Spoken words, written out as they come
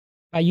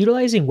By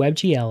utilizing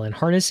WebGL and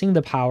harnessing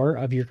the power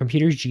of your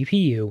computer's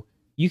GPU,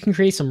 you can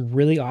create some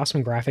really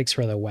awesome graphics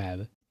for the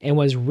web. And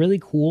what's really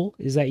cool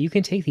is that you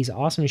can take these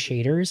awesome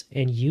shaders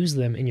and use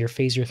them in your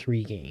Phaser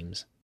 3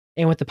 games.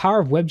 And with the power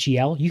of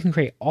WebGL, you can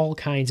create all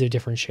kinds of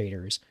different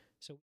shaders.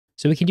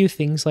 So we can do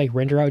things like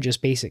render out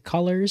just basic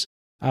colors.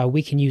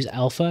 We can use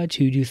alpha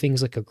to do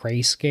things like a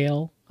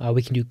grayscale.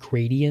 We can do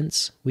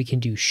gradients. We can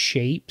do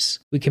shapes.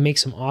 We can make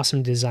some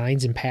awesome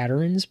designs and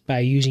patterns by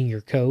using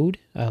your code,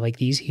 like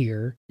these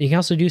here. You can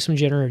also do some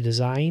generative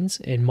designs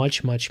and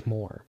much, much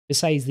more.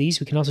 Besides these,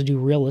 we can also do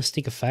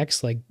realistic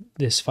effects like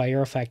this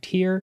fire effect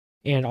here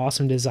and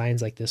awesome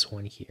designs like this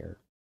one here.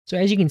 So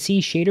as you can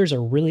see, shaders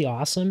are really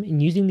awesome,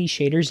 and using these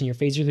shaders in your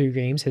Phaser 3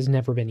 games has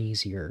never been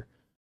easier.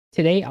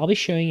 Today, I'll be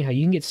showing you how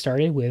you can get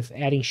started with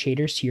adding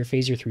shaders to your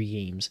Phaser 3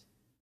 games.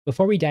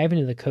 Before we dive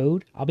into the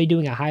code, I'll be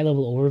doing a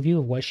high-level overview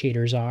of what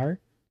shaders are,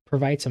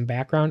 provide some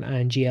background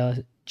on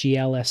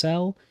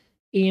GLSL,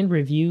 and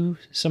review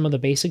some of the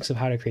basics of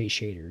how to create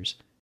shaders.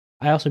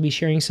 I'll also be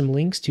sharing some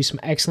links to some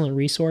excellent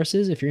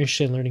resources if you're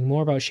interested in learning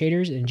more about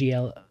shaders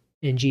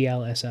in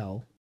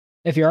GLSL.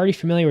 If you're already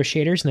familiar with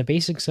shaders and the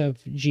basics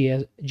of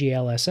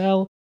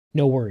GLSL,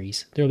 no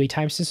worries. There will be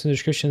timestamps in the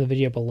description of the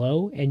video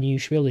below, and you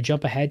should be able to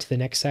jump ahead to the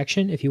next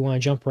section if you want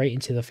to jump right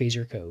into the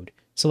Phaser code.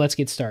 So let's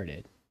get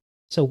started.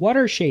 So what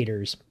are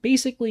shaders?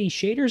 Basically,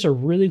 shaders are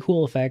really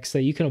cool effects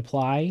that you can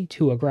apply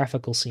to a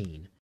graphical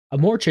scene. A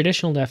more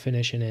traditional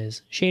definition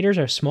is,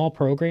 shaders are small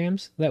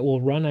programs that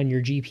will run on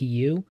your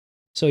GPU,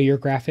 so your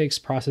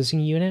graphics processing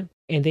unit,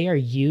 and they are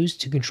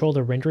used to control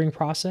the rendering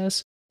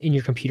process in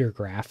your computer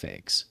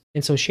graphics.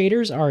 And so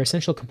shaders are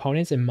essential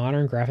components in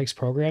modern graphics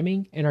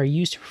programming and are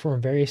used to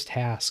perform various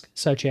tasks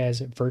such as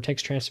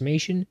vertex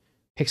transformation,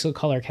 pixel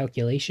color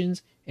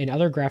calculations, and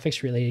other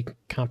graphics related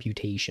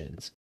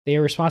computations. They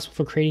are responsible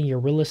for creating your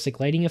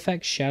realistic lighting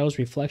effects, shadows,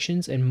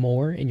 reflections, and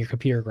more in your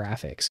computer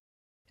graphics.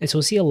 And so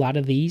we'll see a lot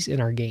of these in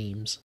our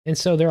games. And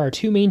so there are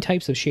two main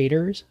types of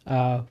shaders,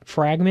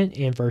 fragment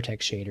and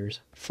vertex shaders.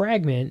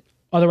 Fragment,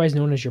 otherwise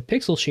known as your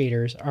pixel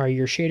shaders, are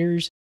your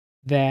shaders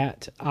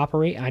that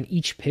operate on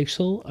each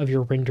pixel of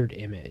your rendered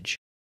image.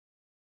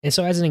 And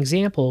so as an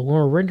example, when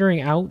we're rendering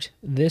out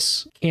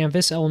this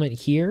canvas element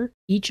here,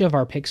 each of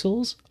our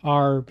pixels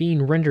are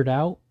being rendered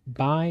out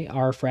by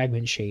our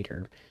fragment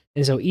shader.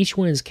 And so each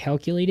one is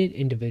calculated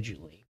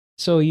individually.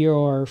 So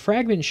your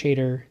fragment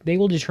shader, they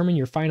will determine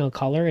your final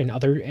color and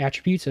other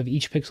attributes of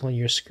each pixel on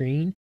your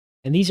screen.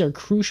 And these are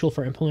crucial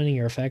for implementing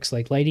your effects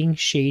like lighting,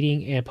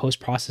 shading, and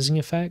post-processing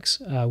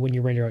effects when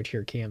you render out to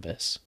your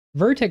canvas.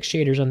 Vertex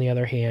shaders, on the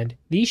other hand,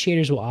 these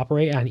shaders will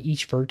operate on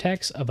each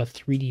vertex of a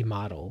 3D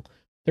model.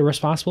 They're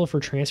responsible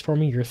for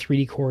transforming your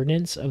 3D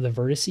coordinates of the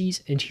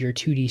vertices into your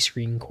 2D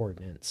screen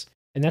coordinates.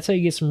 And that's how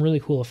you get some really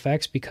cool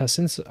effects, because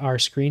since our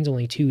screen's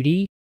only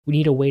 2D, we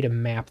need a way to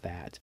map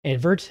that. And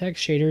vertex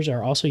shaders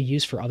are also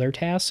used for other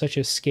tasks, such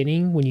as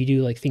skinning when you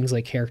do like things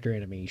like character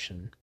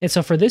animation. And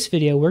so for this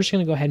video, we're just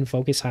going to go ahead and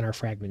focus on our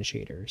fragment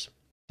shaders.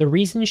 The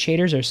reason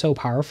shaders are so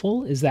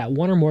powerful is that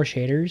one or more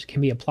shaders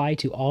can be applied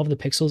to all of the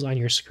pixels on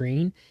your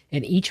screen,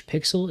 and each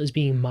pixel is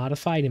being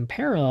modified in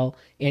parallel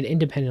and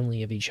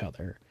independently of each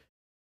other.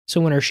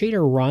 So when our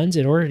shader runs,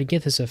 in order to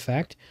get this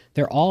effect,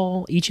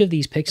 each of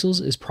these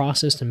pixels is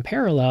processed in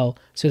parallel,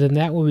 so then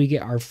that way we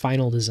get our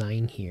final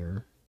design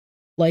here.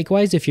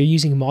 Likewise, if you're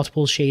using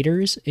multiple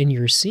shaders in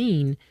your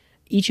scene,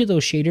 each of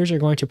those shaders are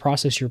going to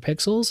process your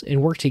pixels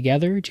and work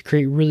together to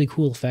create really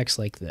cool effects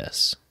like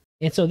this.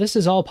 And so this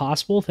is all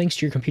possible thanks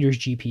to your computer's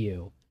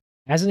GPU.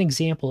 As an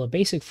example, a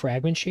basic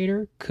fragment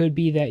shader could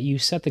be that you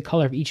set the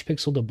color of each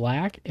pixel to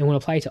black, and when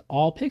applied to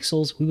all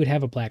pixels, we would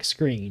have a black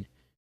screen.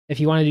 If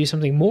you want to do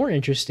something more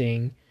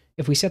interesting,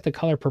 if we set the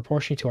color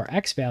proportionate to our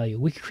X value,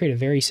 we could create a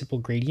very simple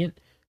gradient,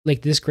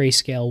 like this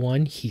grayscale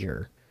one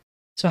here.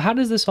 So how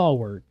does this all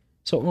work?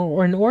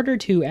 So in order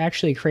to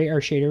actually create our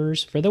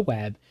shaders for the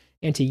web,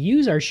 and to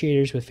use our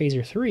shaders with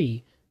Phaser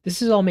 3,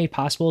 this is all made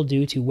possible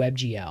due to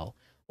WebGL,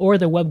 or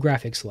the Web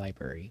Graphics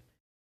Library.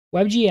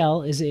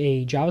 WebGL is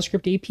a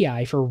JavaScript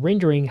API for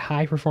rendering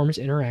high-performance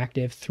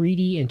interactive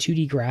 3D and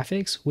 2D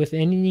graphics with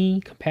any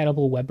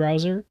compatible web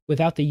browser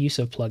without the use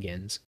of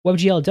plugins.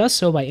 WebGL does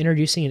so by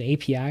introducing an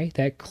API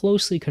that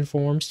closely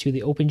conforms to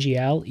the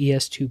OpenGL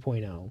ES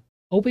 2.0.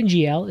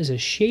 OpenGL is a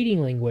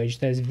shading language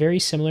that is very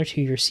similar to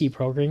your C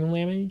programming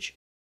language,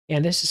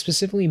 and this is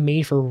specifically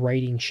made for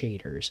writing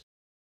shaders.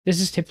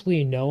 This is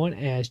typically known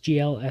as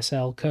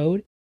GLSL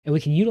code, and we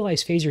can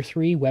utilize Phaser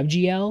 3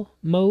 WebGL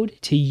mode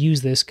to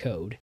use this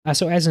code.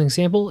 So as an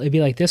example, it'd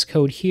be like this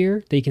code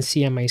here that you can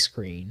see on my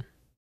screen.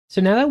 So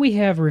now that we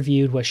have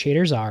reviewed what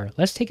shaders are,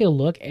 let's take a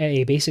look at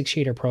a basic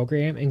shader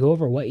program and go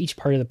over what each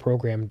part of the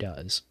program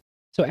does.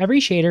 So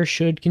every shader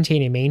should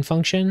contain a main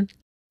function.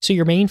 So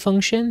your main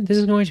function, this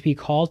is going to be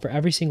called for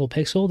every single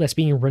pixel that's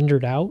being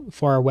rendered out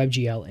for our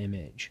WebGL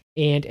image.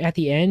 And at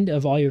the end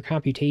of all your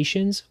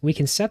computations, we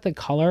can set the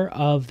color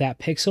of that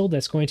pixel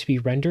that's going to be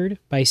rendered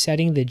by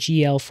setting the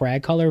GL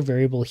frag color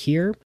variable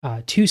here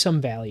to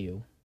some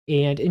value.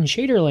 And in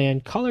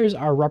Shaderland, colors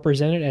are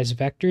represented as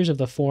vectors of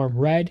the form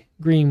red,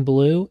 green,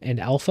 blue,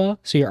 and alpha.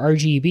 So your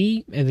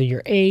RGB and then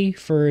your A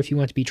for if you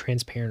want to be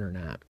transparent or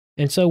not.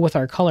 And so with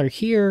our color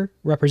here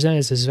represented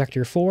as this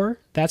vector 4,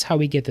 that's how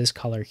we get this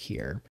color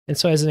here. And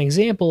so as an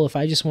example, if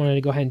I just wanted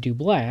to go ahead and do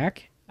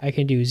black, I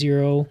can do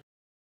 0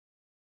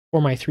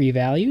 for my 3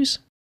 values.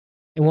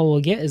 And what we'll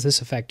get is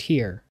this effect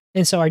here.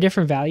 And so our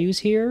different values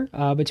here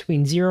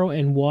between 0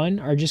 and 1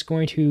 are just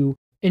going to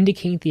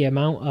indicate the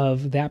amount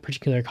of that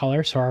particular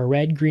color. So our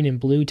red, green, and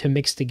blue to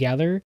mix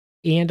together,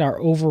 and our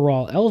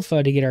overall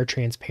alpha to get our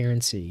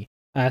transparency.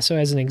 So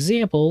as an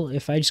example,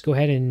 if I just go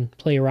ahead and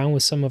play around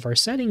with some of our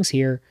settings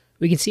here,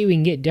 we can see we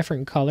can get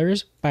different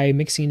colors by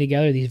mixing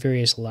together these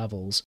various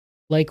levels.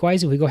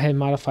 Likewise, if we go ahead and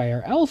modify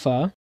our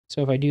alpha,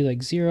 so if I do like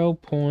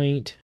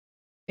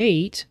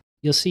 0.8,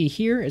 you'll see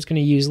here it's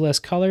going to use less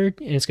color and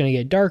it's going to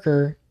get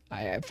darker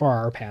for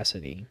our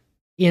opacity.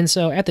 And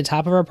so at the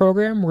top of our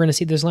program, we're going to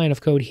see this line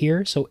of code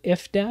here. So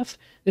if def,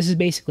 this is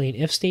basically an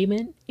if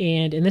statement.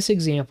 And in this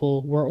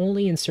example, we're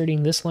only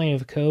inserting this line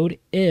of code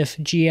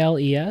if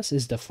GLES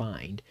is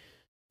defined.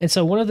 And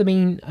so one of the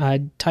main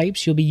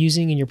types you'll be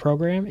using in your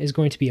program is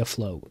going to be a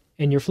float.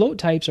 And your float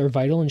types are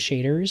vital in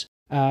shaders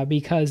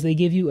because they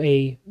give you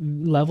a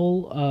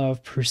level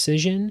of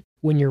precision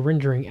when you're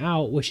rendering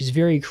out, which is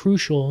very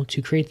crucial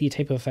to create the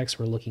type of effects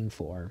we're looking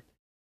for.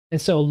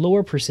 And so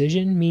lower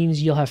precision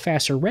means you'll have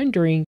faster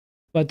rendering,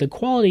 but the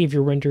quality of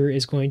your render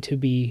is going to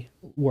be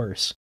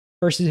worse.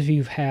 Versus if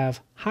you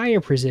have higher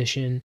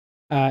precision,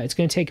 it's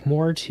going to take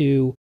more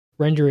to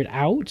render it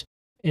out,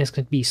 and it's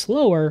going to be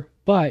slower,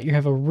 but you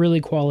have a really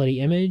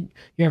quality image,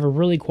 you have a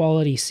really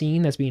quality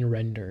scene that's being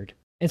rendered.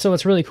 And so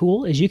what's really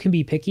cool is you can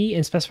be picky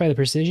and specify the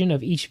precision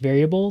of each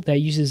variable that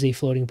uses a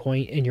floating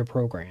point in your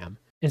program.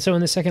 And so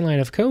in the second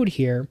line of code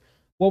here,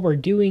 what we're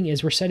doing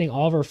is we're setting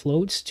all of our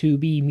floats to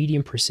be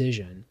medium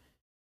precision.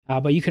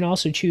 But you can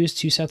also choose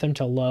to set them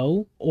to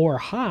low or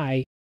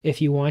high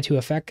if you want to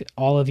affect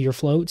all of your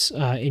floats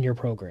in your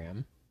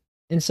program.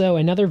 And so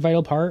another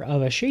vital part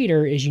of a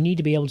shader is you need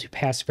to be able to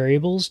pass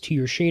variables to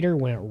your shader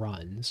when it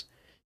runs.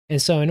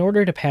 And so in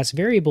order to pass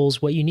variables,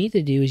 what you need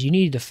to do is you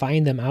need to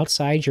define them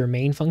outside your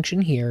main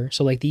function here.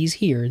 So like these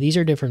here, these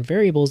are different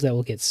variables that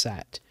will get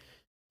set.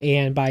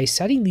 And by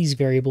setting these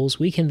variables,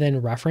 we can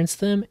then reference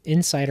them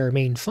inside our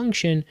main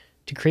function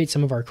to create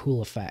some of our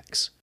cool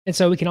effects. And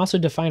so we can also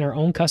define our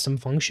own custom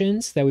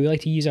functions that we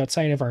like to use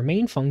outside of our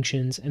main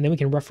functions, and then we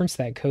can reference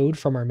that code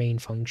from our main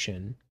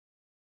function.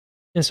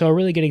 And so a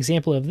really good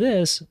example of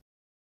this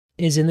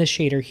is in this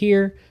shader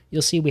here.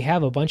 You'll see we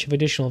have a bunch of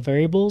additional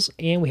variables,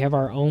 and we have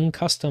our own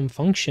custom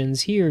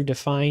functions here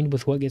defined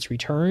with what gets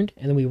returned,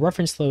 and then we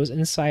reference those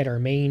inside our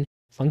main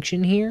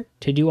function here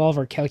to do all of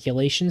our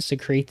calculations to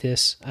create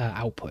this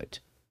output.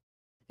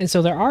 And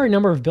so there are a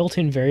number of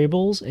built-in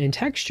variables and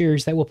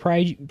textures that will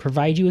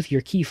provide you with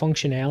your key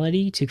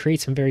functionality to create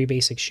some very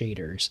basic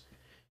shaders.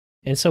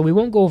 And so we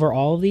won't go over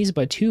all of these,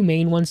 but two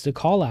main ones to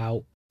call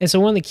out. And so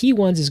one of the key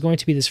ones is going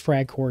to be this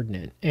frag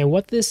coordinate. And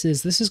what this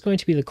is going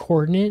to be the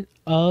coordinate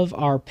of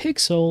our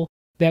pixel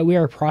that we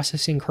are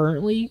processing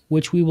currently,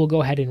 which we will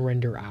go ahead and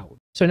render out.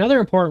 So another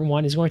important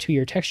one is going to be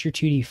your texture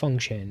 2D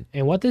function.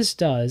 And what this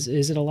does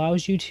is it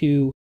allows you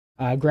to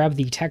grab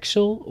the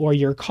texel or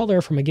your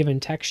color from a given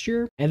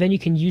texture, and then you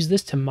can use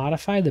this to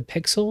modify the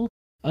pixel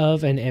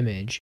of an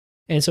image.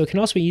 And so it can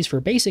also be used for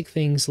basic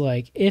things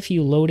like if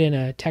you load in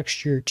a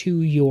texture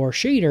to your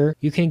shader,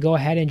 you can go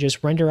ahead and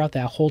just render out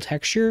that whole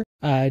texture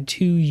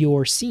to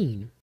your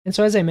scene. And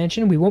so as I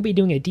mentioned, we won't be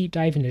doing a deep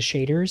dive into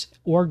shaders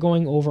or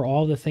going over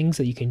all the things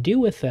that you can do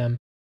with them.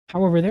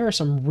 However, there are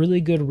some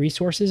really good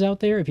resources out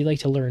there if you'd like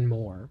to learn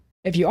more.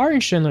 If you are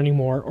interested in learning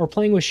more or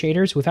playing with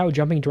shaders without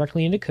jumping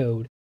directly into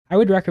code, I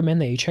would recommend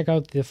that you check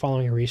out the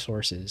following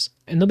resources,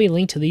 and there'll be a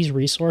link to these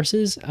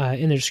resources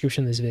in the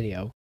description of this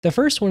video. The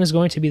first one is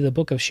going to be the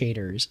Book of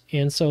Shaders,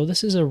 and so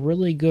this is a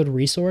really good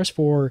resource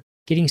for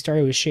getting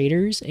started with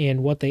shaders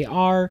and what they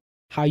are,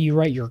 how you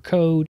write your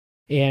code,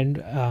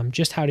 and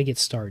just how to get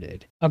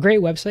started. A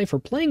great website for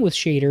playing with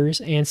shaders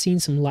and seeing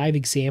some live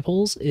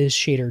examples is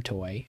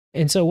ShaderToy.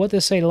 And so what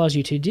this site allows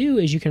you to do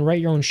is you can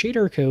write your own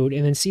shader code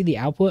and then see the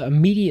output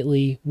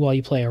immediately while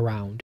you play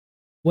around.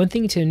 One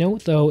thing to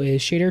note though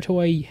is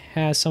ShaderToy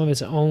has some of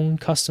its own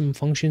custom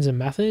functions and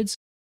methods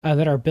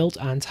that are built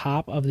on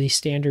top of the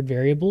standard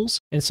variables.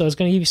 And so it's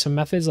going to give you some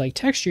methods like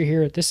texture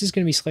here. This is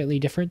going to be slightly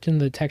different than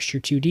the texture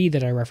 2D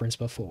that I referenced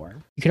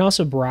before. You can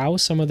also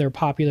browse some of their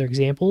popular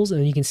examples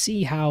and you can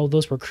see how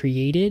those were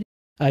created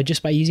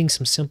just by using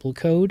some simple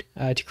code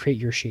to create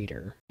your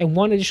shader. And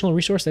one additional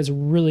resource that's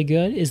really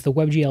good is the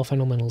WebGL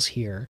fundamentals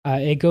here.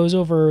 It goes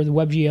over the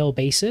WebGL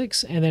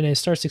basics and then it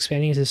starts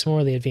expanding into some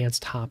more of the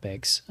advanced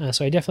topics.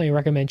 So I definitely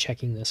recommend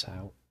checking this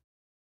out.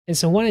 And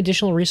so one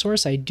additional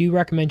resource I do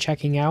recommend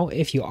checking out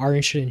if you are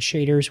interested in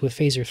shaders with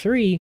Phaser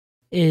 3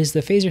 is the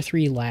Phaser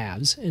 3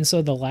 labs. And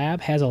so the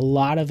lab has a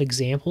lot of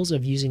examples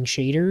of using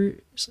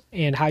shaders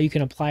and how you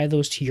can apply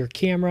those to your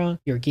camera,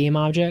 your game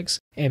objects,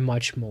 and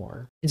much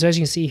more. And so as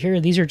you can see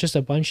here, these are just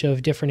a bunch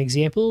of different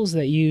examples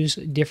that use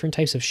different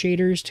types of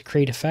shaders to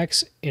create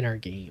effects in our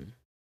game.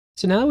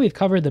 So now that we've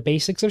covered the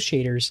basics of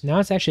shaders, now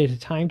it's actually the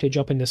time to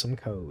jump into some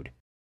code.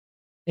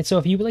 And so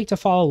if you would like to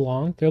follow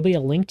along, there'll be a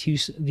link to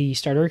the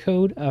starter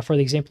code for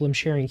the example I'm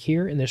sharing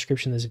here in the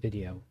description of this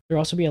video.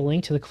 There'll also be a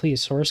link to the completed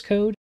source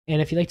code.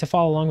 And if you'd like to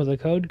follow along with the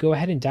code, go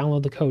ahead and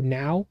download the code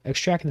now,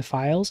 extract the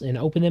files, and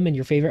open them in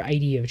your favorite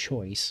IDE of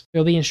choice.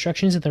 There'll be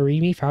instructions in the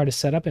README for how to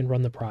set up and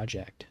run the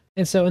project.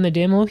 And so in the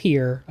demo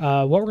here,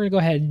 what we're going to go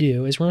ahead and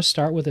do is we're going to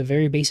start with a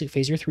very basic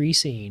Phaser 3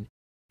 scene.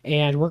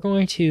 And we're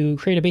going to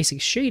create a basic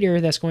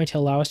shader that's going to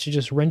allow us to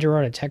just render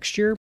out a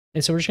texture.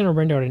 And so we're just going to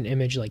render out an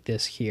image like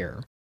this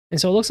here. And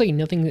so it looks like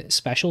nothing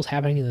special is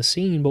happening in the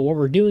scene, but what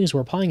we're doing is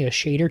we're applying a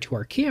shader to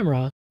our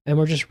camera, and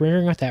we're just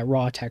rendering out that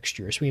raw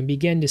texture. So we can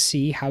begin to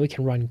see how we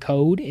can run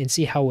code and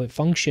see how it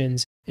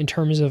functions in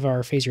terms of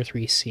our Phaser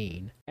 3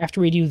 scene. After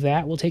we do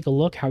that, we'll take a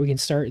look how we can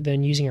start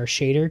then using our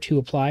shader to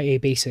apply a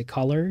basic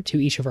color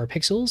to each of our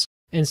pixels.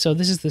 And so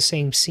this is the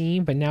same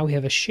scene, but now we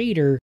have a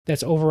shader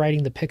that's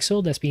overriding the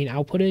pixel that's being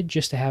outputted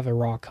just to have a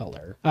raw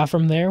color.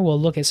 From there, we'll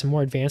look at some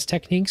more advanced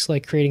techniques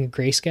like creating a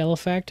grayscale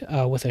effect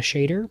with a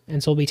shader.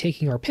 And so we'll be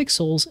taking our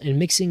pixels and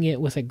mixing it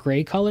with a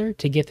gray color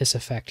to get this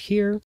effect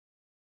here.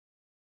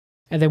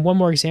 And then one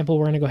more example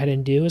we're going to go ahead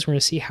and do is we're going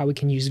to see how we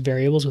can use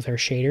variables with our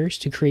shaders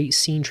to create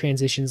scene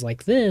transitions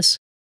like this,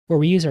 where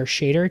we use our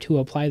shader to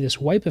apply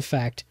this wipe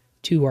effect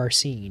to our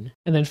scene.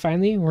 And then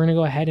finally, we're going to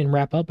go ahead and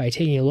wrap up by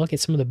taking a look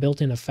at some of the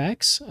built-in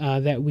effects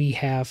that we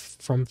have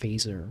from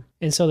Phaser.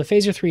 And so the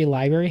Phaser 3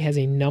 library has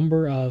a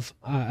number of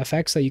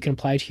effects that you can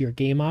apply to your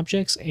game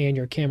objects and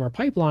your camera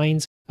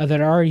pipelines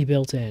that are already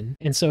built in.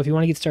 And so if you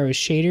want to get started with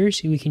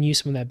shaders, we can use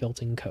some of that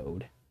built-in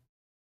code.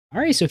 All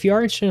right, so if you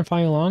are interested in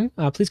following along,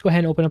 please go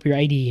ahead and open up your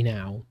IDE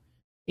now.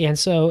 And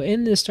so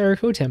in the starter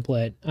code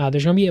template,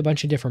 there's going to be a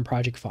bunch of different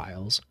project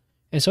files.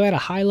 And so at a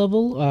high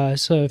level,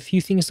 so a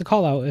few things to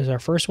call out is our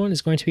first one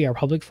is going to be our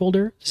public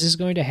folder. This is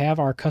going to have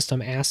our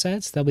custom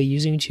assets that we'll be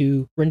using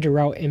to render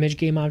out image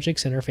game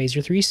objects in our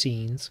Phaser 3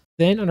 scenes.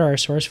 Then under our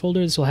source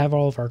folder, this will have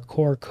all of our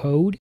core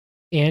code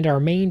and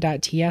our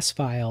main.ts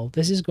file.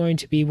 This is going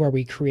to be where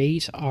we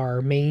create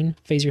our main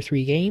Phaser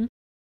 3 game,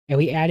 and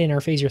we add in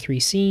our Phaser 3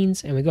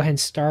 scenes, and we go ahead and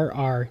start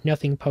our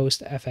nothing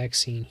post FX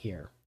scene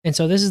here. And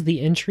so this is the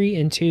entry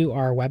into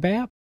our web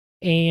app.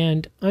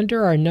 And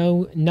under our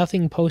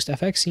nothing post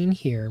FX scene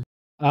here,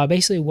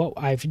 basically what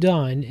I've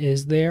done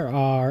is there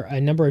are a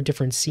number of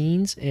different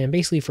scenes, and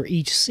basically for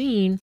each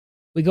scene,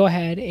 we go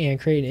ahead and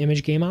create an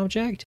image game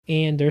object,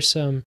 and there's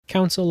some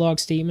console log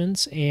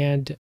statements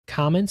and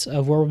comments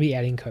of where we'll be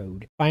adding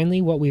code.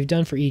 Finally, what we've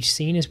done for each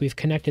scene is we've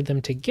connected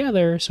them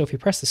together, so if you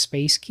press the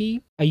space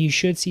key, you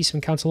should see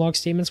some console log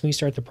statements when you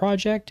start the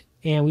project,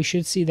 and we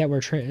should see that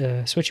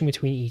we're switching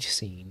between each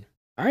scene.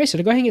 All right, so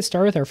to go ahead and get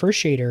started with our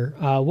first shader,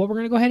 what we're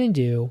going to go ahead and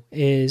do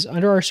is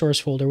under our source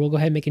folder, we'll go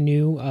ahead and make a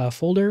new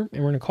folder,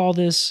 and we're going to call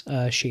this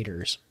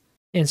shaders.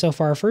 And so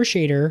for our first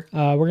shader,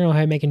 we're going to go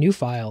ahead and make a new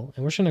file,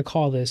 and we're just going to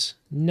call this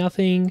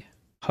nothing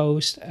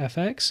post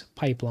fx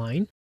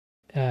pipeline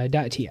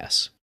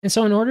 .ts. And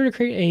so in order to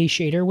create a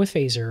shader with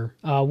Phaser,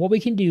 what we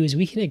can do is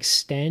we can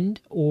extend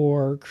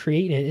or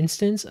create an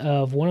instance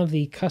of one of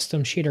the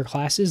custom shader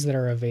classes that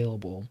are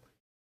available.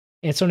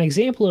 And so an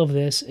example of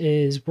this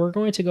is we're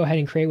going to go ahead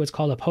and create what's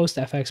called a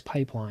postfx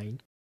pipeline.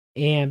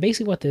 And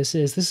basically what this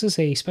is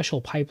a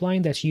special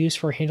pipeline that's used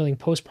for handling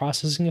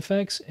post-processing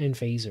effects in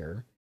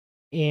Phaser.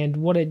 And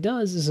what it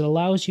does is it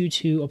allows you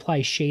to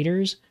apply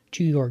shaders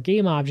to your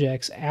game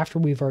objects after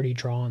we've already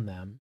drawn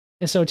them.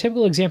 And so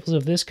typical examples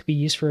of this could be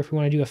used for if we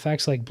want to do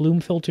effects like bloom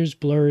filters,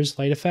 blurs,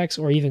 light effects,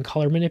 or even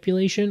color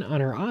manipulation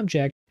on our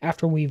object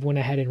after we've went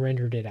ahead and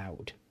rendered it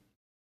out.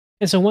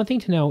 And so one thing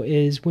to know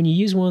is when you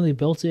use one of the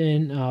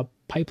built-in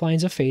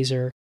pipelines of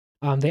Phaser,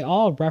 they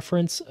all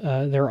reference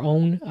their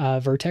own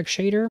vertex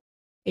shader.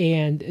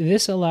 And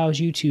this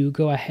allows you to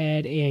go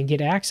ahead and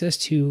get access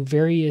to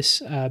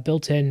various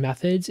built-in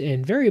methods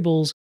and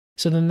variables.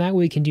 So then that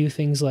way we can do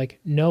things like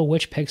know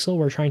which pixel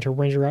we're trying to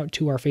render out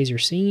to our Phaser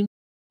scene.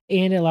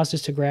 And it allows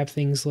us to grab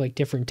things like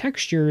different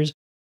textures.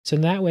 So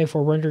in that way, if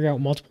we're rendering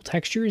out multiple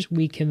textures,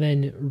 we can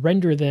then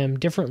render them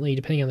differently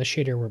depending on the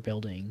shader we're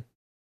building.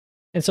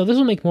 And so this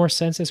will make more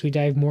sense as we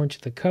dive more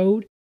into the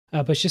code,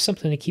 but it's just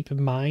something to keep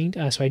in mind.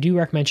 So I do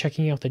recommend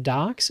checking out the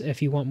docs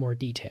if you want more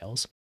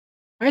details.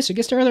 All right, so to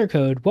get started with our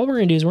code, what we're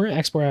going to do is we're going to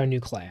export out a new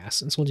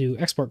class. And so we'll do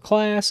export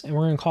class, and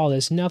we're going to call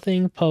this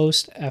nothing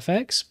post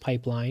fx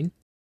pipeline.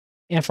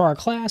 And for our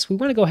class, we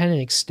want to go ahead and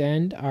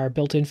extend our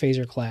built-in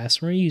Phaser class.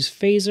 We're going to use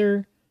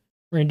Phaser,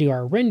 we're going to do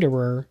our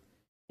renderer,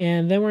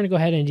 and then we're going to go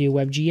ahead and do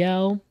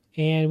WebGL,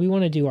 and we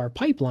want to do our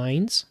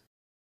pipelines.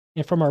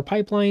 And from our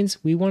pipelines,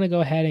 we want to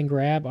go ahead and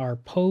grab our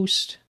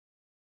post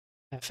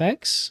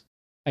fx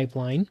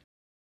pipeline.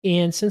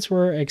 And since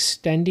we're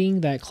extending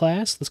that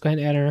class, let's go ahead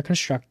and add in our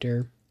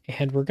constructor.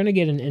 And we're going to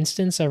get an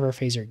instance of our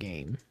Phaser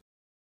game.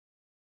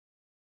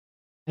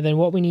 And then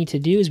what we need to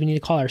do is we need to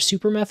call our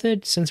super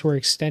method since we're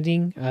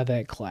extending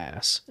that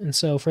class. And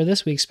so for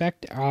this, we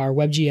expect our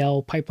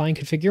WebGL pipeline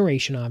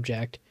configuration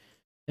object.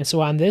 And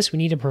so on this, we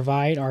need to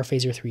provide our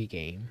Phaser 3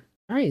 game.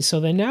 All right, so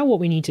then now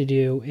what we need to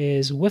do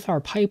is with our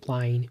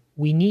pipeline,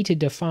 we need to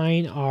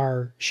define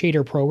our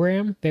shader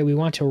program that we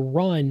want to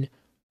run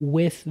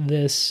with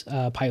this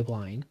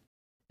pipeline.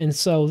 And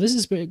so this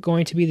is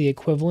going to be the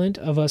equivalent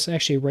of us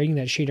actually writing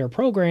that shader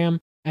program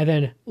and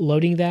then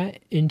loading that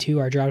into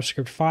our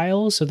JavaScript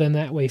file. So then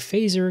that way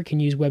Phaser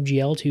can use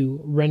WebGL to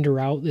render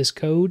out this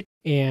code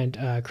and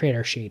create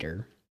our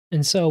shader.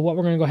 And so what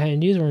we're going to go ahead and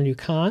do is we're going to do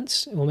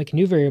const, and we'll make a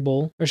new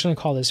variable. We're just going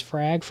to call this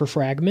frag for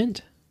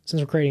fragment,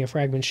 since we're creating a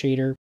fragment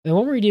shader. And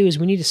what we do is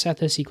we need to set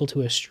this equal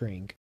to a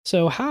string.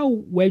 So how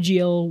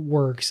WebGL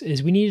works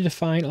is we need to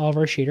define all of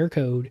our shader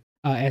code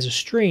as a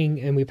string,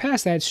 and we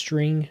pass that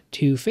string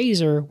to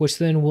Phaser, which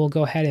then we'll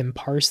go ahead and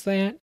parse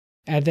that,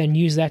 and then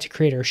use that to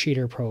create our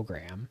shader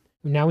program.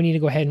 Now we need to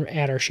go ahead and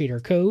add our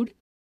shader code.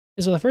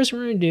 And so the first thing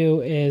we're going to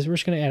do is we're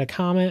just going to add a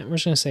comment. We're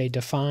just going to say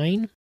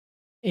define.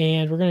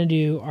 And we're going to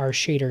do our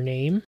shader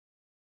name.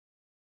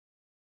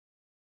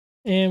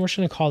 And we're just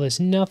going to call this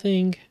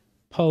nothing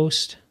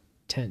post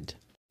tent.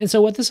 And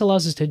so what this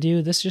allows us to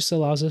do, this just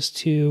allows us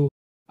to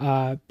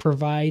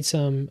provide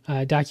some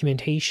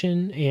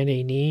documentation and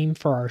a name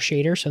for our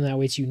shader, so that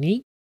way it's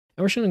unique.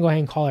 And we're just going to go ahead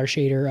and call our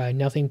shader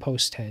nothing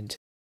post tent.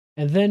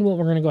 And then what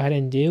we're going to go ahead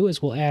and do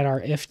is we'll add our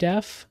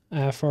ifdef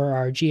for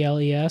our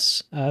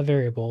GLES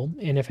variable.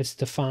 And if it's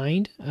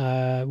defined,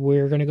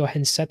 we're going to go ahead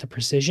and set the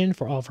precision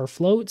for all of our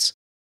floats.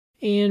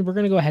 And we're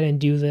going to go ahead and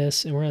do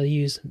this, and we're going to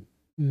use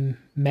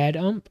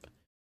medump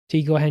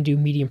to go ahead and do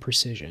medium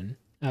precision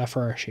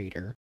for our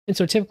shader. And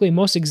so typically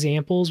most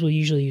examples will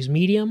usually use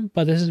medium,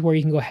 but this is where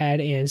you can go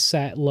ahead and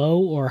set low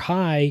or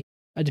high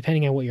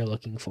depending on what you're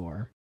looking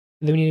for.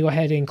 And then we need to go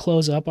ahead and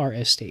close up our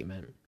if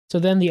statement. So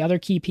then the other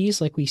key piece,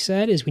 like we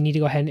said, is we need to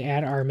go ahead and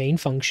add our main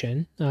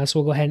function. So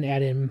we'll go ahead and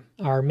add in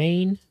our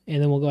main,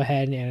 and then we'll go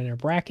ahead and add in our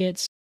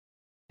brackets.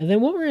 And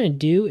then what we're going to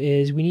do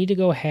is we need to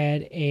go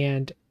ahead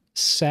and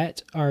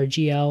set our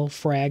GL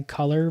frag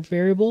color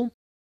variable.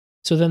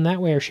 So then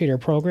that way our shader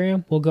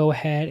program will go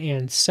ahead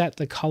and set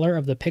the color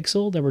of the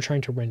pixel that we're trying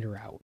to render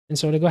out. And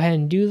so to go ahead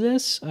and do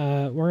this,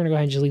 we're going to go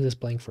ahead and just leave this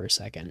blank for a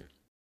second.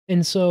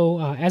 And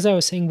so as I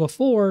was saying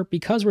before,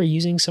 because we're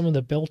using some of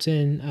the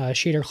built-in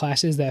shader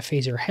classes that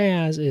Phaser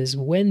has, is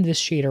when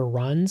this shader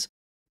runs,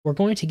 we're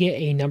going to get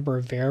a number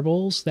of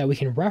variables that we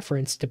can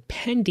reference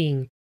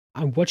depending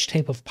on which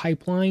type of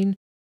pipeline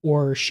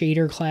or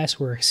shader class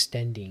we're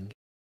extending.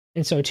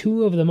 And so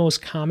two of the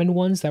most common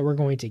ones that we're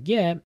going to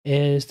get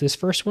is this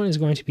first one is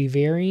going to be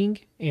varying,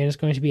 and it's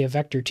going to be a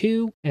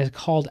vector2, and it's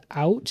called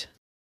out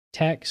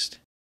text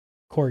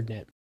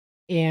coordinate.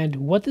 And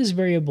what this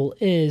variable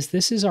is,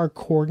 this is our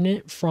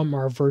coordinate from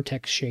our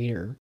vertex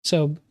shader.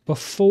 So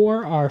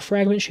before our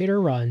fragment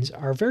shader runs,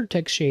 our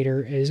vertex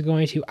shader is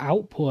going to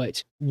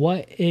output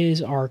what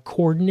is our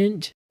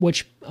coordinate,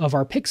 which of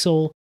our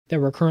pixel that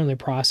we're currently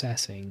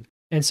processing.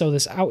 And so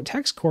this out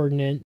text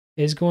coordinate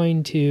is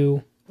going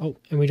to, oh,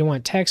 and we don't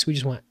want text, we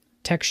just want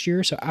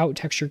texture, so out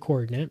texture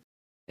coordinate.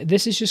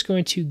 This is just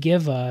going to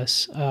give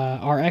us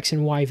our X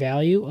and Y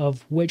value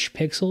of which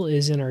pixel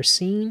is in our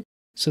scene,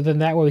 so then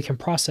that way we can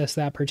process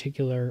that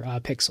particular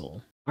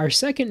pixel. Our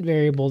second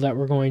variable that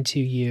we're going to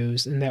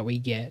use and that we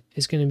get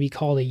is going to be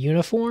called a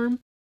uniform,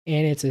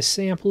 and it's a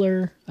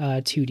sampler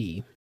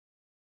 2D.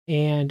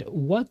 And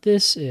what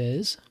this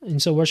is,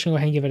 and so we're just going to go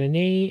ahead and give it a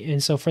name,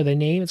 and so for the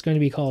name it's going to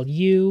be called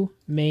U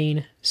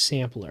main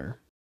sampler.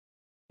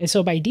 And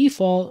so by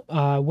default,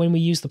 when we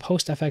use the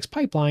postfx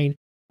pipeline,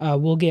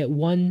 we'll get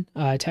one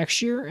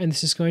texture, and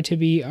this is going to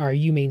be our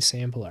umain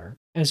sampler.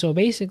 And so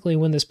basically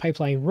when this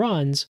pipeline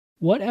runs,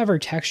 whatever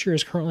texture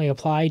is currently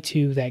applied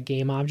to that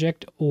game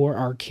object or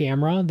our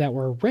camera that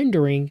we're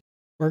rendering,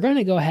 we're going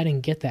to go ahead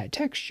and get that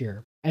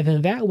texture. And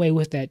then that way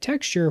with that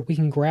texture, we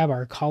can grab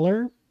our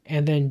color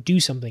and then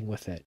do something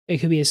with it. It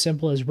could be as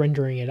simple as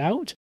rendering it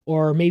out,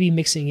 or maybe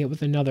mixing it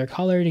with another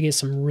color to get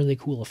some really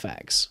cool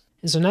effects.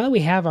 And so now that we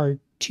have our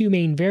two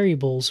main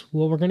variables,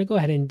 what we're going to go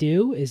ahead and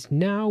do is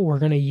now we're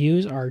going to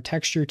use our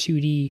texture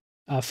 2D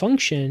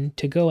function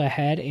to go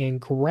ahead and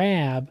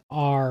grab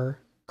our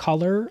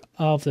color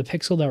of the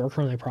pixel that we're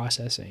currently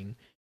processing.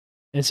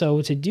 And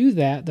so to do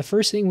that, the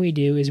first thing we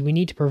do is we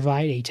need to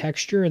provide a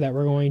texture that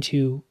we're going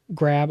to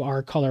grab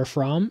our color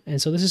from.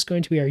 And so this is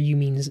going to be our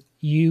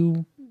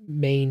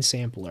umain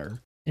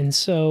sampler. And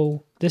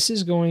so this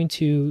is going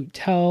to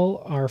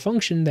tell our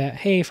function that,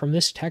 hey, from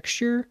this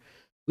texture,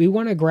 we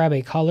want to grab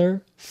a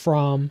color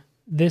from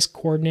this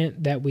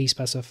coordinate that we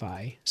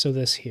specify. So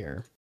this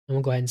here, and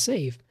we'll go ahead and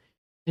save.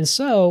 And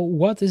so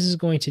what this is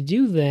going to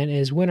do then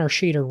is when our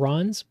shader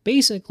runs,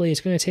 basically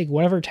it's going to take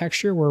whatever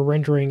texture we're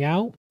rendering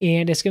out,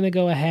 and it's going to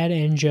go ahead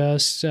and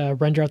just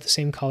render out the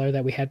same color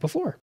that we had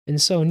before.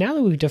 And so now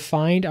that we've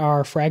defined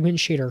our fragment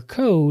shader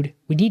code,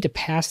 we need to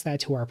pass that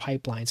to our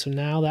pipeline. So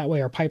now that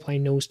way our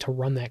pipeline knows to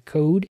run that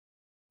code.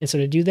 And so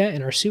to do that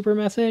in our super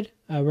method,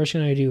 we're just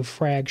going to do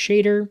frag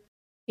shader.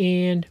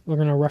 and we're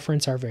going to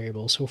reference our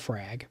variable, so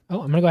frag.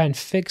 Oh, I'm going to go ahead and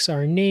fix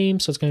our name,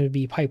 so it's going to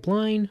be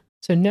pipeline.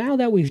 So now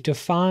that we've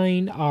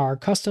defined our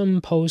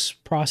custom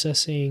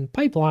post-processing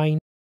pipeline,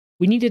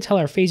 we need to tell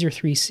our Phaser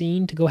 3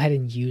 scene to go ahead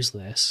and use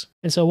this.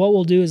 And so what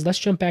we'll do is let's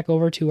jump back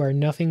over to our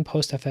nothing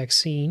postfx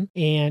scene.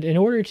 And in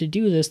order to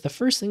do this, the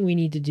first thing we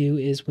need to do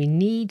is we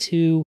need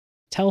to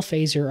tell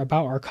Phaser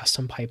about our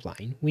custom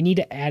pipeline. We need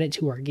to add it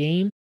to our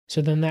game,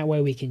 so then that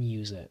way we can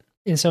use it.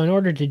 And so in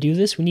order to do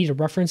this, we need to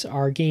reference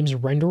our game's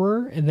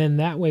renderer, and then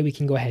that way we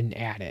can go ahead and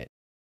add it.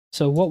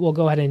 So what we'll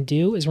go ahead and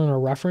do is we're going to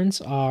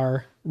reference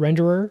our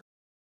renderer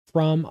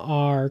from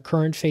our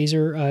current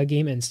Phaser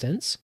game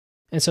instance.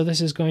 And so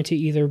this is going to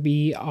either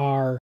be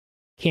our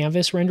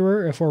canvas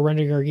renderer if we're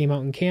rendering our game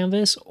out in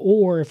canvas,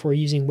 or if we're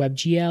using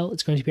WebGL,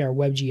 it's going to be our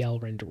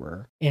WebGL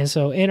renderer. And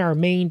so in our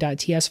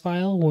main.ts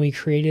file, when we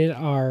created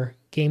our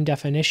game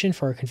definition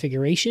for our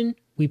configuration,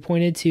 we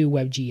pointed to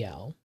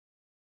WebGL.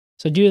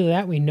 So due to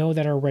that, we know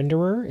that our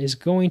renderer is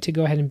going to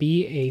go ahead and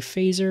be a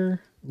Phaser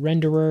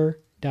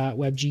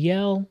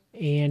renderer.webgl,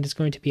 and it's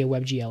going to be a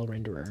WebGL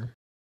renderer.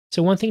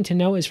 So one thing to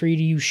know is for you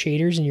to use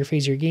shaders in your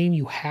Phaser game,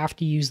 you have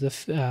to use the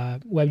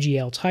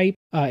WebGL type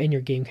in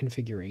your game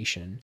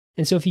configuration.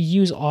 And so if you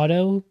use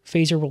auto,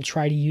 Phaser will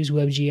try to use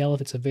WebGL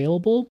if it's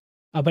available,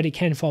 but it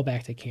can fall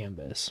back to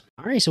canvas.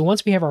 All right, so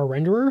once we have our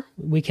renderer,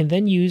 we can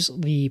then use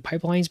the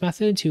pipelines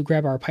method to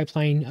grab our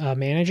pipeline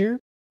manager.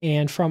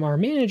 And from our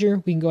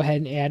manager, we can go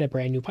ahead and add a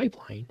brand new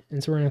pipeline.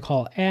 And so we're going to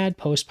call add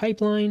post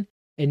pipeline.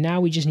 And now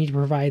we just need to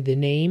provide the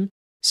name,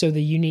 so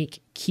the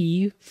unique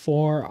key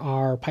for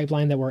our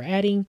pipeline that we're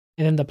adding,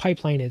 and then the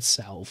pipeline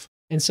itself.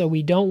 And so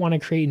we don't want to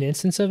create an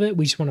instance of it.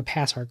 We just want to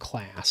pass our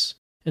class.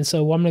 And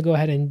so what I'm going to go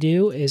ahead and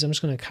do is I'm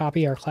just going to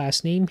copy our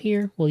class name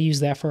here. We'll use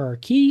that for our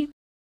key.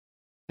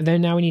 And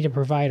then now we need to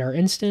provide our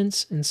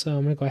instance. And so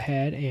I'm going to go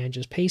ahead and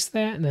just paste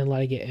that and then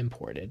let it get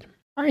imported.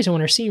 All right, so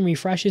when our scene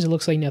refreshes, it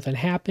looks like nothing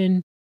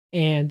happened.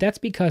 And that's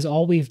because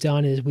all we've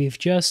done is we've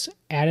just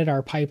added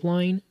our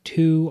pipeline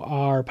to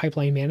our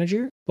pipeline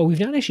manager, but we've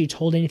not actually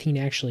told anything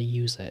to actually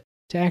use it.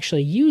 To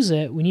actually use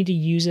it, we need to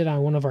use it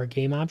on one of our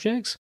game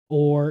objects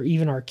or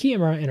even our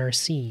camera in our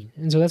scene.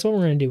 And so that's what we're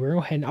going to do. We're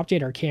going to go ahead and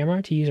update our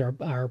camera to use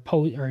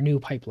our new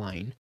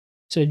pipeline.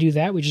 So to do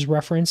that, we just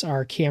reference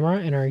our camera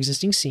and our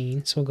existing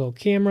scene. So we'll go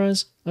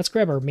cameras. Let's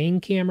grab our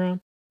main camera,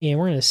 and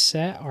we're going to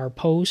set our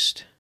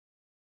post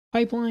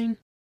pipeline.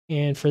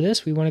 And for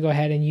this, we want to go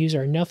ahead and use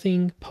our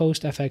nothing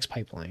postfx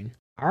pipeline.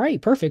 All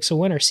right, perfect. So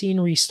when our scene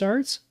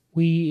restarts,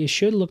 it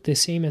should look the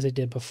same as it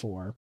did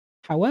before.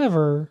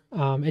 However,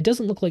 it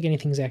doesn't look like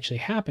anything's actually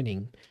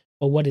happening.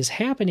 But what is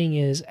happening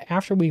is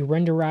after we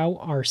render out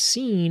our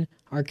scene,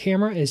 our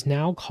camera is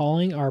now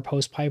calling our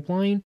post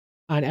pipeline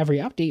on every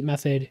update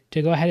method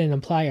to go ahead and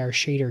apply our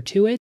shader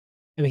to it.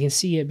 And we can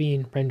see it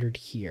being rendered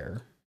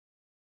here.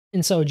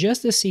 And so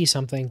just to see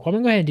something, what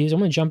I'm going to go ahead and do is I'm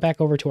going to jump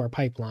back over to our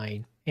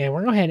pipeline. And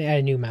we're going to go ahead and add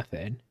a new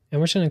method. And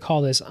we're just going to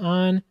call this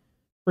on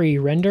free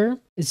render.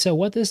 And so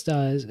what this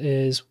does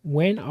is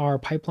when our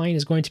pipeline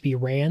is going to be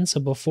ran,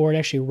 so before it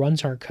actually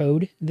runs our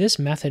code, this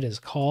method is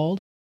called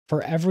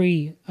for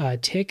every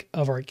tick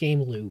of our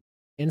game loop.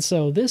 And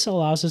so this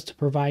allows us to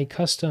provide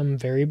custom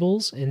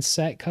variables and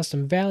set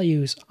custom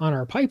values on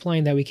our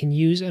pipeline that we can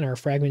use in our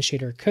fragment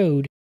shader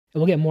code.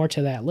 And we'll get more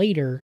to that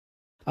later.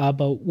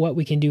 But what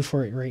we can do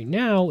for it right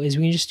now is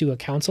we can just do a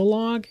console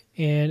log.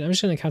 And I'm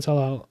just going to console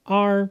log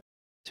R.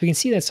 So we can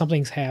see that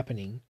something's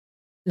happening.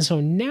 And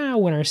so now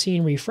when our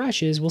scene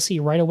refreshes, we'll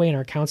see right away in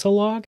our console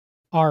log,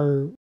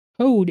 our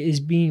code is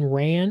being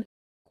ran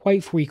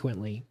quite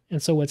frequently. And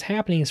so what's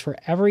happening is for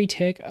every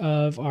tick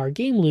of our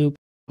game loop,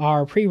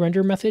 our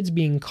pre-render methods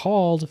being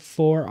called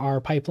for our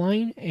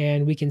pipeline,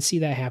 and we can see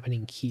that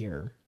happening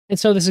here. And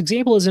so this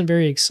example isn't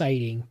very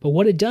exciting, but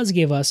what it does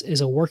give us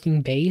is a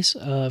working base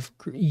of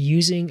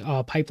using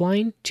a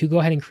pipeline to go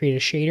ahead and create a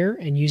shader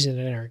and use it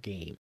in our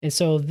game. And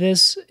so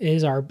this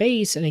is our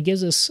base, and it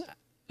gives us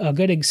a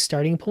good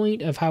starting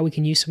point of how we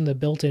can use some of the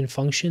built-in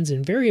functions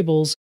and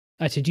variables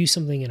to do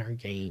something in our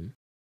game.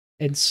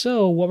 And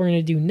so what we're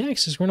going to do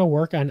next is we're going to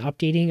work on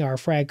updating our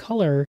frag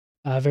color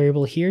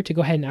variable here to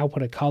go ahead and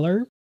output a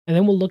color. And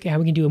then we'll look at how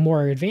we can do a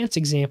more advanced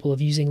example of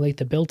using like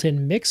the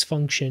built-in mix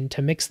function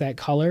to mix that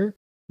color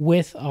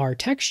with our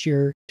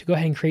texture to go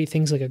ahead and create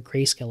things like a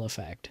grayscale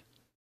effect.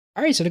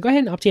 All right, so to go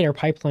ahead and update our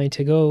pipeline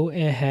to go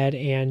ahead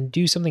and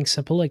do something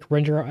simple like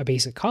render out a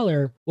basic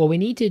color, what we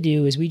need to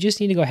do is we just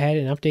need to go ahead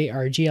and update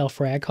our GL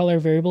frag color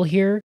variable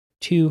here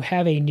to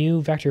have a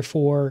new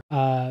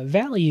vector4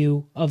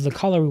 value of the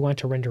color we want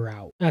to render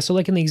out. So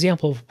like in the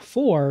example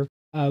before,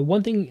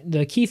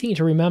 the key thing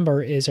to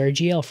remember is our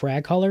GL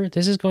frag color.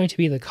 This is going to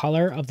be the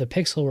color of the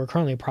pixel we're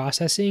currently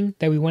processing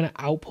that we want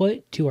to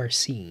output to our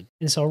scene.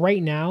 And so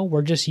right now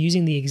we're just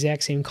using the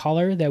exact same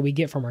color that we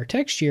get from our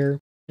texture.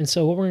 And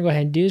so what we're going to go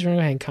ahead and do is we're going to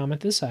go ahead and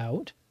comment this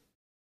out.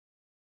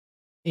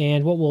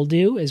 And what we'll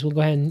do is we'll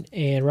go ahead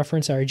and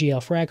reference our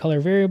GL frag color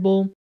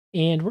variable.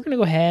 And we're going to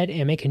go ahead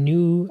and make a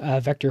new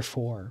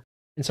vector4.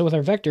 And so with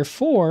our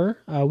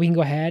vector4, we can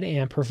go ahead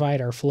and provide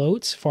our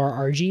floats for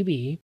our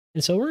RGB.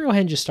 And so we're going to go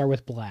ahead and just start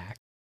with black.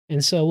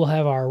 And so we'll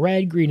have our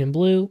red, green, and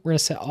blue. We're going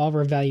to set all of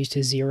our values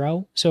to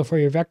 0. So for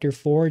your vector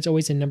 4, it's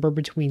always a number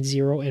between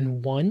 0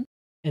 and 1.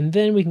 And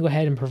then we can go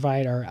ahead and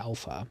provide our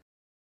alpha.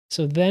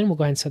 So then we'll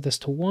go ahead and set this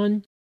to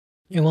 1.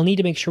 And we'll need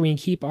to make sure we can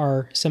keep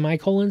our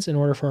semicolons in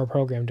order for our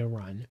program to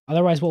run.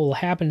 Otherwise, what will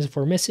happen is if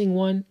we're missing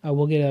one,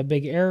 we'll get a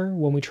big error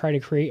when we try to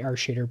create our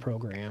shader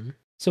program.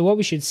 So what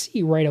we should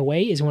see right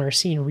away is when our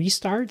scene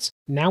restarts,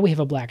 now we have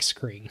a black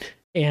screen.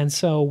 And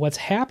so what's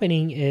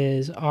happening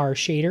is our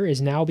shader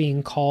is now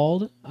being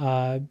called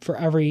for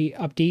every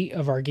update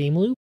of our game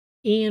loop.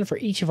 And for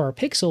each of our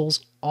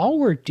pixels, all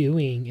we're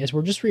doing is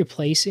we're just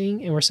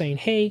replacing and we're saying,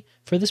 hey,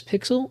 for this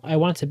pixel, I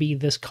want it to be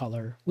this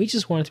color. We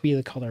just want it to be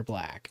the color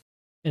black.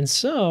 And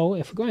so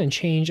if we go ahead and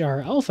change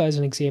our alpha as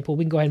an example,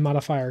 we can go ahead and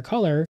modify our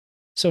color.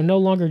 So no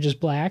longer just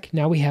black,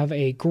 now we have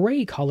a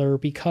gray color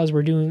because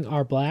we're doing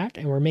our black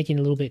and we're making it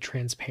a little bit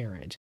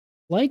transparent.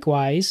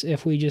 Likewise,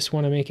 if we just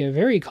want to make it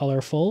very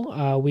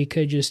colorful, we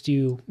could just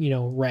do,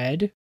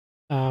 red.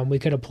 We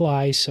could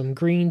apply some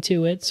green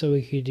to it. So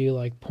we could do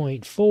like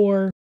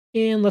 0.4.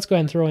 And let's go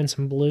ahead and throw in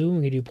some blue.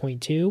 We could do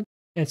 0.2.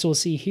 And so we'll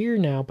see here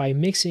now by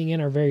mixing in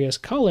our various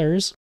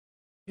colors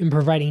and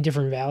providing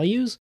different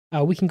values,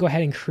 we can go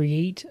ahead and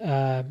create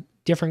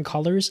different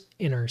colors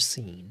in our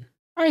scene.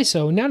 All right,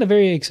 so not a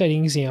very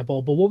exciting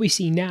example, but what we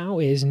see now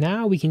is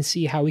now we can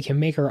see how we can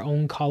make our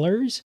own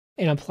colors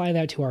and apply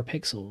that to our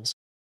pixels.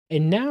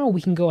 And now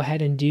we can go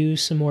ahead and do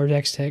some more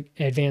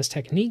advanced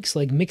techniques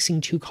like mixing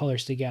two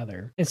colors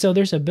together. And so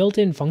there's a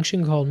built-in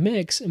function called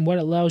mix, and what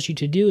it allows you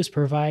to do is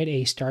provide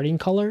a starting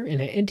color and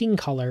an ending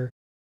color,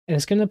 and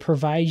it's going to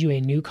provide you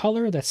a new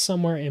color that's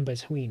somewhere in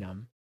between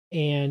them.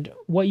 And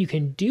what you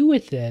can do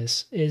with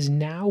this is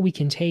now we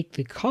can take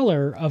the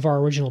color of our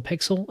original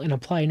pixel and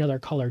apply another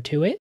color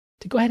to it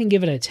to go ahead and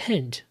give it a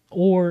tint.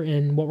 Or,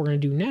 and what we're going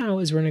to do now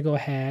is we're going to go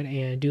ahead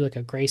and do like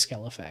a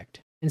grayscale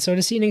effect. And so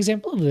to see an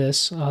example of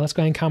this, let's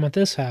go ahead and comment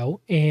this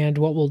out. And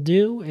what we'll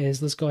do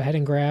is let's go ahead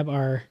and grab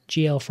our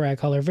GL frag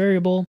color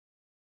variable.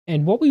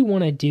 And what we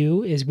want to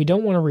do is we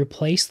don't want to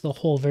replace the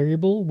whole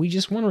variable. We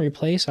just want to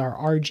replace our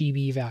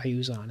RGB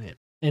values on it.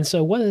 And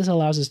so what this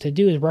allows us to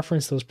do is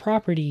reference those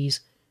properties.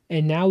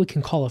 And now we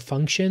can call a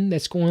function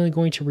that's only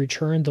going to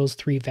return those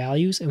three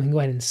values, and we can go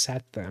ahead and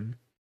set them.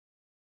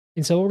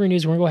 And so what we're going to do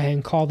is we're going to go ahead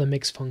and call the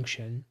mix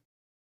function.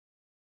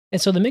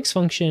 And so the mix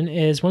function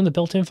is one of the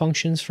built-in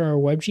functions for our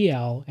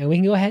WebGL, and we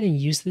can go ahead and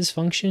use this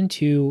function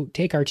to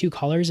take our two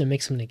colors and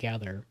mix them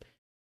together.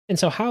 And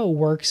so how it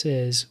works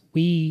is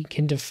we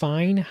can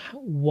define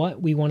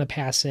what we want to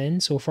pass in.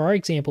 So for our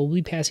example, we'll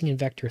be passing in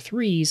vector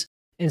 3s.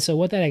 And so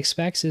what that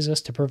expects is us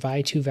to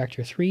provide two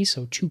vector 3s,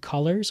 so two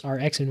colors, our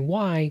X and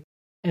Y,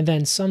 and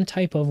then some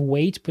type of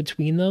weight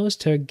between those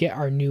to get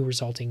our new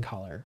resulting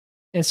color.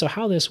 And so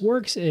how this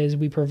works is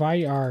we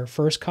provide our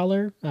first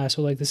color.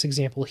 So like this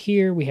example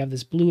here, we have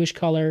this bluish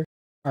color,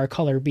 our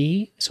color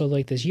B, so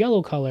like this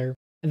yellow color,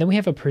 and then we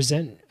have a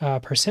percent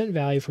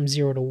value from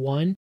 0 to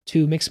 1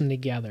 to mix them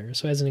together.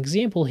 So as an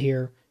example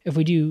here, if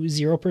we do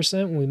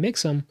 0% when we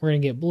mix them, we're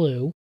going to get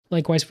blue.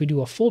 Likewise, if we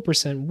do a full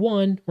percent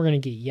 1, we're going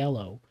to get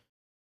yellow.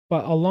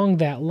 But along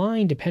that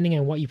line, depending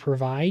on what you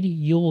provide,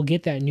 you'll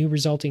get that new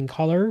resulting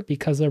color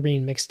because they're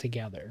being mixed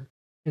together.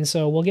 And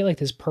so we'll get like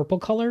this purple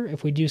color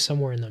if we do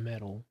somewhere in the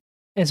middle.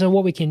 And so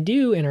what we can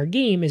do in our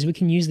game is we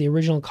can use the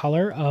original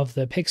color of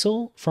the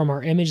pixel from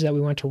our image that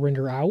we want to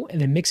render out and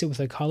then mix it with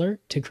a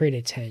color to create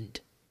a tint.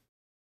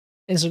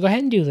 And so go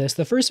ahead and do this.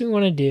 The first thing we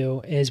want to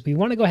do is we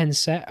want to go ahead and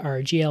set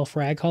our GL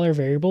frag color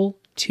variable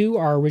to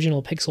our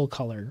original pixel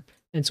color.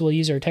 And so we'll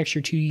use our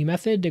texture 2D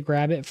method to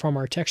grab it from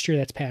our texture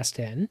that's passed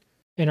in.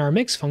 In our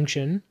mix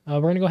function,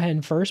 we're going to go ahead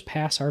and first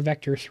pass our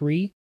vector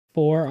 3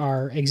 for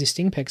our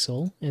existing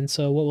pixel. And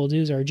so what we'll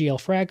do is our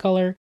GL frag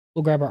color,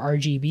 we'll grab our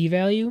RGB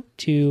value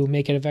to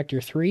make it a vector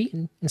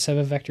 3 instead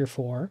of a vector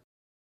 4.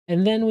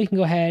 And then we can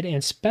go ahead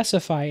and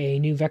specify a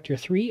new vector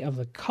 3 of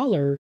the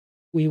color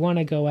we want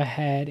to go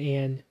ahead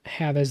and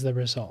have as the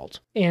result.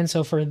 And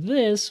so for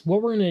this,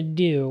 what we're going to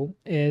do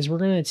is we're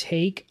going to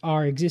take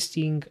our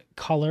existing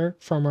color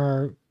from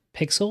our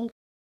pixel,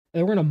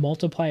 and we're going to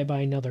multiply it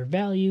by another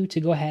value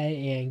to go ahead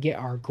and get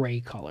our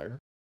gray color.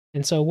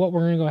 And so what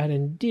we're going to go ahead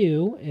and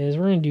do is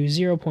we're going to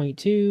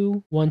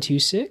do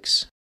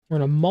 0.2126. We're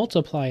going to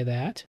multiply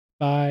that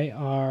by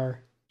our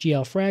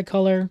GL frag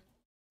color,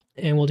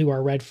 and we'll do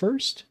our red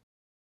first.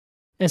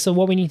 And so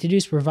what we need to do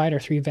is provide our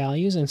three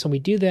values. And so we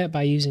do that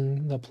by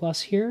using the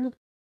plus here.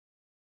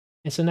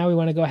 And so now we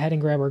want to go ahead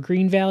and grab our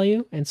green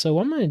value. And so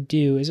what I'm going to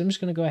do is I'm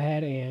just going to go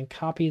ahead and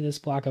copy this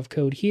block of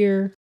code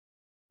here.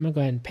 I'm going to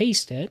go ahead and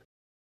paste it.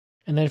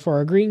 And then for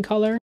our green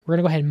color, we're going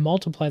to go ahead and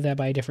multiply that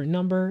by a different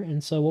number.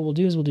 And so what we'll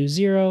do is we'll do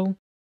 0,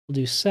 we'll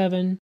do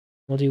 7,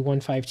 we'll do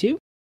 152.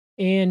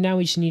 And now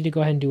we just need to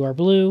go ahead and do our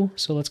blue.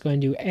 So let's go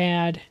ahead and do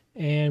add,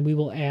 and we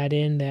will add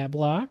in that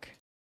block.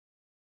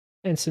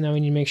 And so now we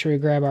need to make sure we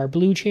grab our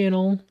blue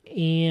channel,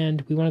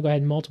 and we want to go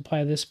ahead and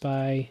multiply this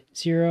by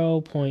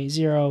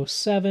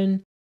 0.07,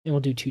 and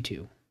we'll do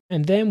 22.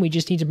 And then we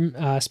just need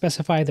to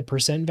specify the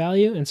percent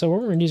value. And so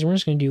what we're going to do is we're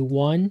just going to do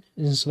 1,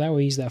 and so that way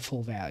we use that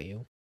full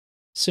value.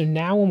 So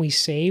now when we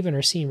save and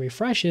our scene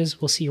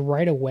refreshes, we'll see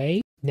right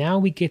away, now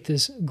we get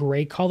this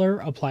gray color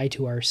applied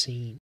to our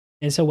scene.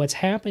 And so what's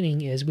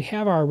happening is we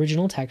have our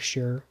original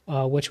texture,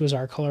 which was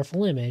our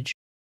colorful image,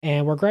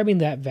 and we're grabbing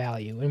that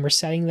value and we're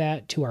setting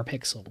that to our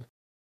pixel.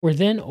 We're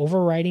then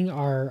overriding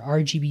our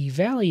RGB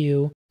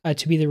value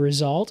to be the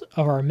result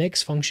of our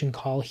mix function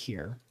call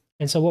here.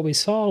 And so what we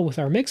saw with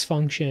our mix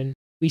function,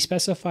 we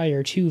specify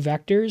our two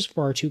vectors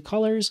for our two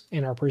colors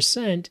and our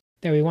percent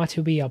that we want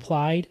to be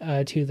applied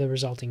to the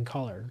resulting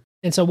color.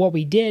 And so what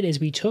we did is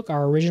we took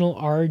our original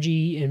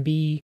RG and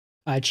B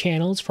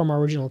channels from our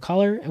original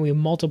color and we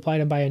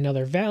multiplied them by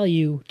another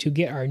value to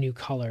get our new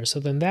color. So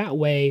then that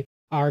way,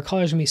 our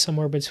color is going to be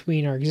somewhere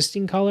between our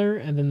existing color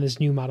and then this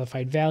new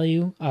modified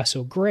value,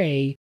 so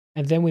gray.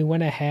 And then we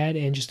went ahead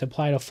and just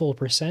applied a full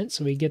percent,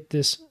 so we get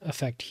this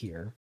effect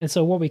here. And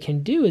so what we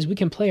can do is we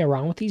can play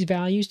around with these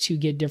values to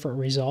get different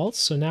results.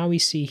 So now we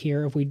see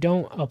here, if we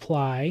don't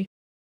apply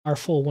our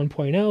full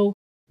 1.0,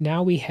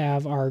 now we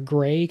have our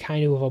gray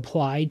kind of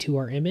applied to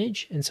our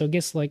image. And so it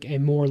gets like a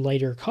more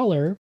lighter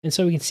color. And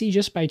so we can see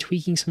just by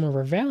tweaking some of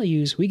our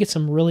values, we get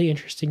some really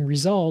interesting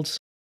results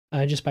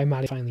just by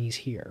modifying these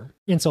here.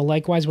 And so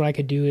likewise, what I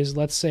could do is,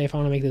 let's say if I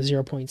want to make this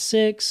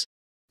 0.6,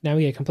 now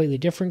we get a completely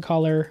different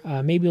color.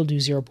 Maybe we'll do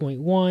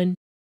 0.1.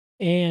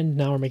 And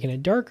now we're making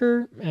it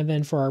darker. And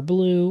then for our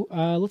blue,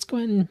 let's go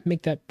ahead and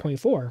make that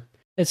 0.4.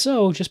 And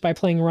so just by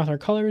playing around with our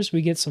colors,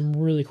 we get some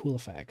really cool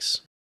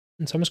effects.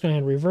 And so I'm just going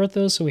to revert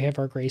those so we have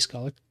our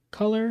grayscale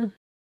color.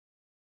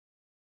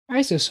 All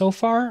right, so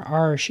far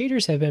our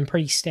shaders have been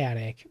pretty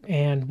static.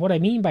 And what I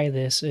mean by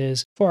this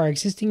is for our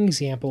existing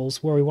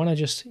examples where we want to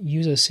just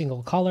use a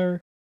single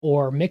color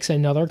or mix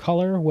another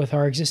color with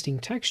our existing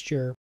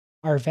texture,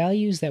 our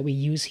values that we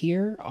use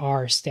here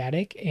are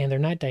static and they're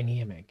not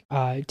dynamic.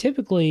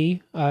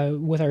 Typically,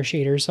 with our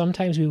shaders,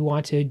 sometimes we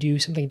want to do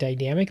something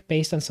dynamic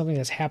based on something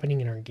that's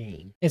happening in our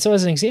game. And so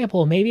as an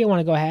example, maybe I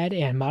want to go ahead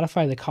and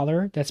modify the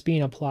color that's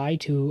being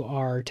applied to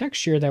our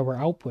texture that we're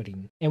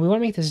outputting. And we want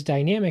to make this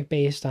dynamic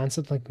based on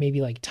something like maybe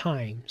like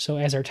time. So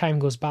as our time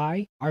goes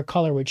by, our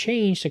color would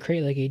change to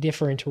create like a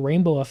different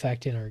rainbow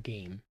effect in our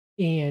game.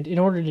 And in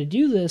order to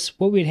do this,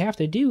 what we'd have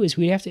to do is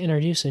we'd have to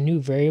introduce a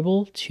new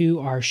variable to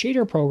our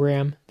shader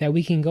program that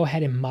we can go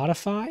ahead and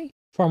modify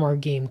from our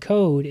game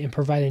code and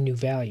provide a new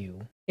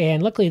value.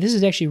 And luckily, this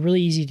is actually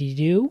really easy to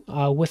do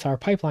with our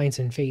pipelines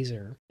in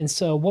Phaser. And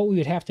so what we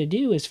would have to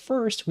do is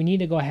first, we need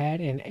to go ahead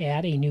and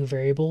add a new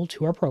variable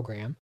to our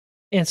program.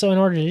 And so in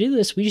order to do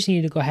this, we just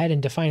need to go ahead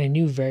and define a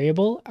new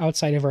variable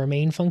outside of our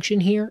main function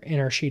here in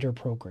our shader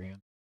program.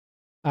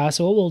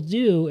 So what we'll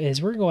do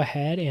is we're going to go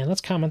ahead and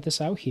let's comment this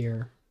out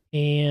here.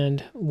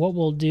 And what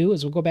we'll do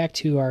is we'll go back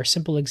to our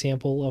simple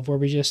example of where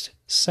we just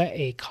set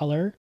a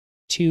color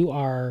to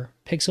our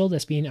pixel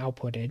that's being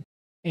outputted.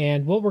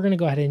 And what we're going to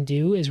go ahead and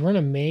do is we're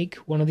going to make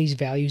one of these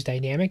values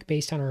dynamic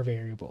based on our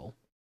variable.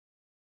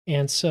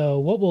 And so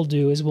what we'll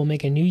do is we'll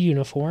make a new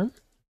uniform.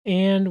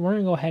 And we're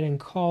going to go ahead and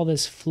call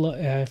this for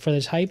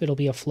the type, it'll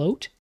be a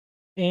float.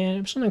 And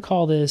I'm just going to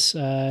call this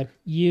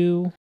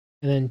U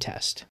and then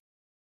test.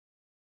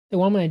 And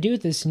what I'm going to do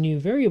with this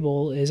new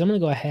variable is I'm going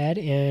to go ahead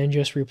and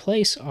just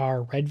replace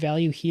our red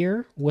value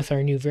here with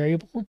our new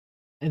variable.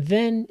 And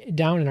then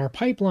down in our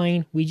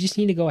pipeline, we just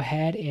need to go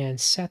ahead and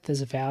set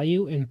this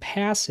value and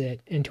pass it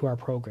into our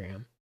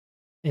program.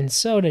 And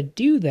so to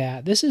do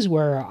that, this is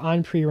where our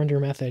onPreRender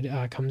method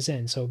comes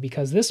in. So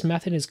because this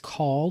method is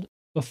called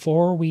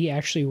before we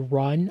actually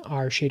run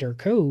our shader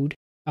code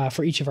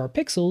for each of our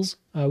pixels,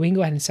 we can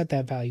go ahead and set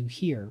that value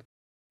here.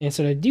 And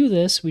so to do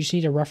this, we just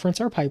need to reference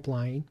our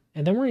pipeline,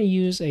 and then we're going to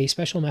use a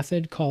special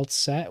method called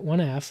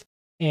set1f.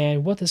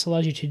 And what this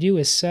allows you to do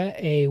is set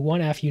a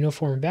 1f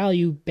uniform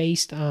value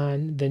based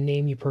on the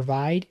name you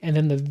provide and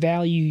then the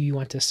value you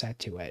want to set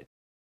to it.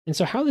 And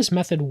so how this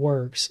method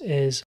works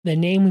is the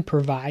name we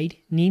provide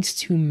needs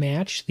to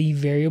match the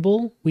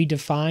variable we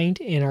defined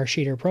in our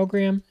shader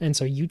program. And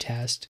so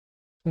uTest.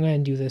 I'm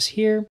going to do this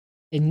here.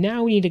 And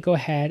now we need to go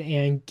ahead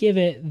and give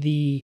it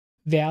the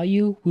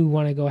value we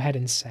want to go ahead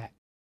and set.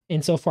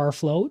 And so for our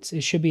floats,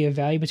 it should be a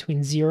value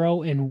between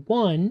 0 and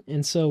 1.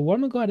 And so what I'm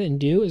going to go ahead and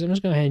do is I'm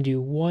just going to go ahead and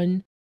do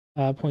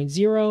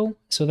 1.0.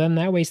 So then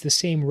that way it's the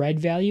same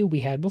red value we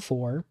had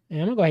before. And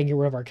I'm going to go ahead and get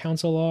rid of our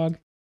console log.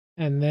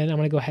 And then I'm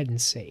going to go ahead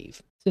and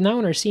save. So now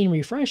when our scene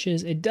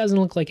refreshes, it doesn't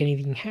look like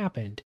anything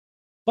happened.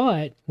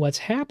 But what's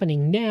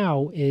happening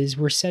now is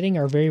we're setting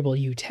our variable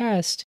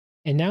uTest,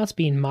 and now it's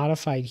being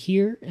modified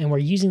here. And we're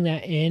using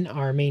that in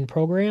our main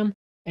program.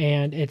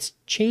 And it's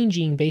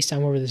changing based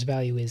on where this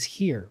value is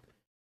here.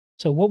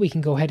 So what we can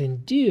go ahead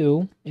and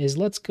do is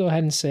let's go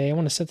ahead and say, I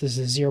want to set this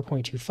as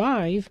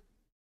 0.25.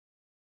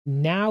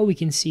 Now we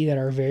can see that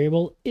our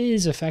variable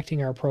is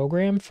affecting our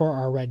program for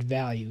our red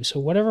value. So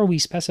whatever we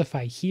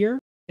specify here,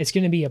 it's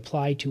going to be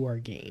applied to our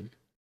game.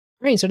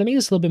 All right, so to make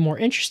this a little bit more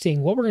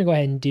interesting, what we're going to go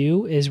ahead and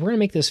do is we're going to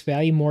make this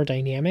value more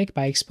dynamic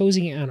by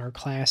exposing it on our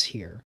class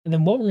here. And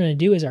then what we're going to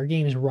do is our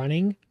game is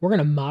running. We're going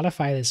to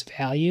modify this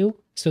value.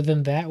 So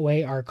then that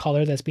way our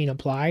color that's being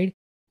applied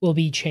will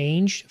be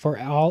changed for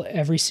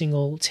every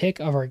single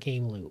tick of our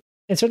game loop.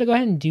 And so to go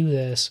ahead and do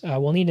this,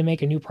 we'll need to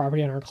make a new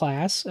property on our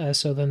class.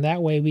 So then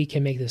that way we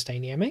can make this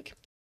dynamic.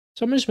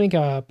 So I'm going to just make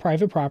a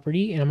private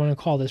property and I'm going to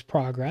call this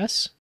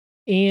progress.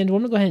 And what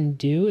I'm going to go ahead and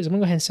do is I'm going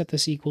to go ahead and set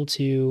this equal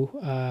to,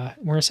 we're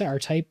going to set our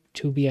type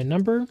to be a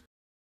number.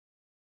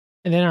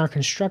 And then our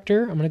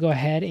constructor, I'm going to go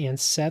ahead and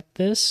set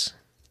this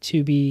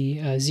to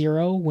be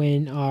 0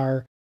 when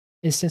our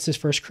instance is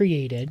first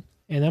created.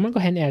 And then I'm going to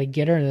go ahead and add a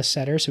getter and a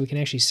setter so we can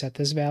actually set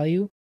this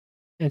value.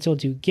 And so we'll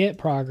do get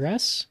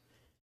progress.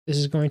 This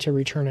is going to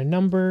return a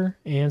number.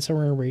 And so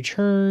we're going to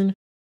return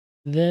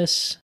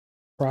this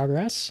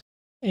progress.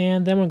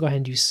 And then we'll go ahead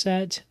and do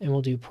set and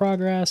we'll do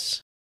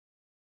progress.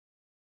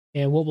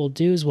 And what we'll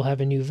do is we'll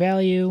have a new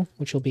value,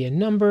 which will be a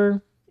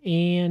number.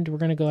 And we're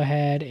going to go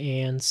ahead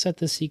and set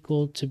this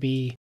equal to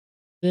be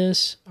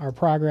this. Our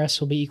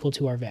progress will be equal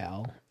to our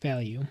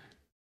value.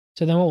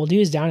 So then what we'll do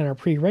is down in our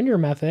pre-render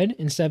method,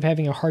 instead of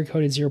having a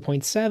hard-coded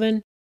 0.7,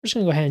 we're just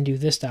going to go ahead and do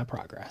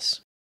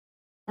this.progress.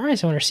 All right,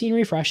 so when our scene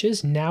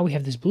refreshes, now we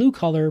have this blue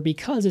color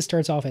because it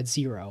starts off at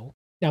 0.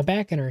 Now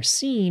back in our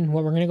scene,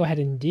 what we're going to go ahead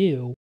and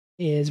do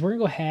is we're going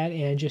to go ahead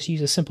and just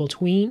use a simple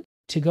tween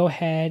to go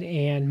ahead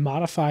and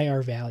modify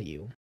our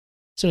value.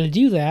 So to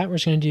do that, we're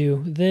just going to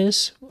do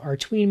this, our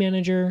tween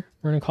manager.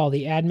 We're going to call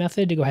the add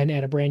method to go ahead and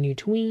add a brand new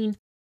tween.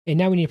 And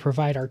now we need to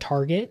provide our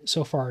target.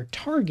 So for our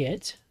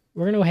target,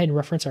 we're going to go ahead and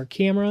reference our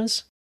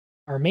cameras,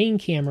 our main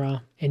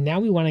camera, and now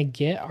we want to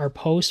get our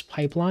post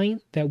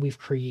pipeline that we've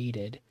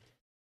created.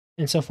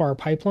 And so for our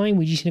pipeline,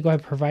 we just need to go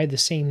ahead and provide the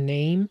same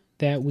name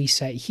that we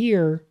set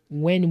here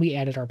when we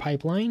added our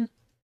pipeline.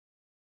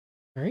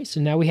 All right,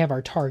 so now we have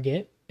our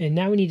target, and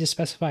now we need to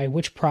specify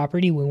which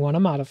property we want to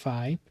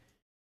modify.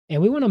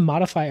 And we want to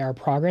modify our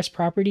progress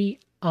property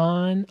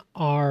on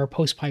our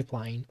post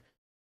pipeline.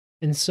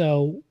 And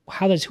so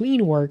how the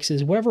tween works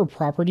is whatever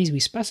properties we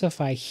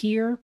specify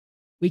here,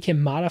 we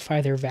can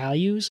modify their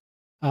values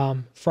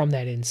from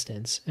that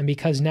instance. And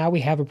because now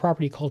we have a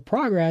property called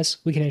progress,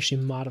 we can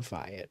actually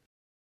modify it.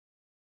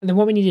 And then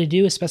what we need to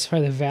do is specify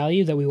the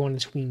value that we want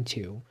to tween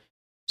to.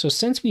 So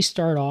since we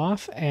start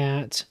off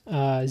at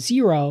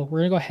 0, we're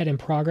going to go ahead and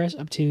progress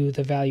up to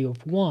the value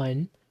of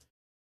 1.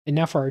 And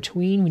now for our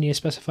tween, we need to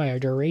specify our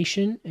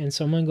duration. And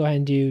so I'm going to go ahead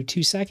and do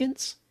 2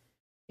 seconds.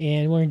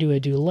 And we're going to do a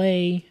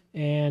delay.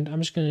 And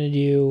I'm just going to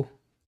do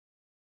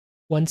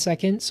 1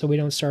 second so we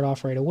don't start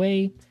off right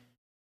away.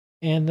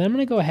 And then I'm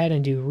going to go ahead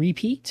and do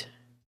repeat.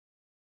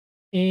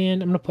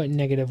 And I'm going to put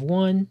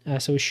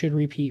 -1, so it should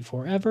repeat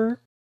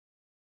forever.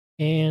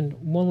 And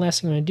one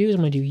last thing I'm going to do is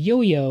I'm going to do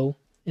yo-yo.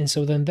 And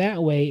so then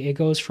that way it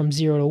goes from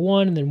 0 to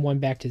 1 and then 1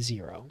 back to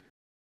 0.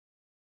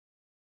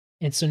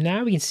 And so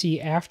now we can see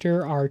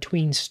after our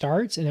tween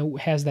starts and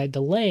it has that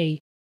delay,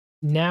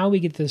 now we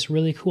get this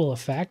really cool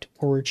effect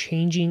where we're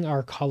changing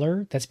our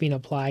color that's being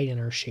applied in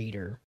our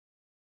shader.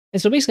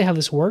 And so basically how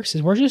this works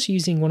is we're just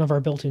using one of our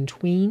built-in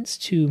tweens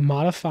to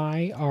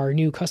modify our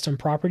new custom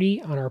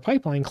property on our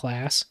pipeline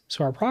class,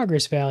 so our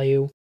progress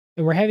value,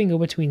 and we're having go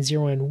between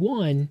 0 and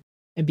 1.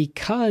 And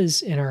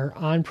because in our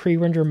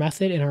onPreRender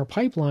method in our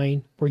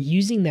pipeline, we're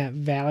using that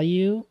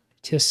value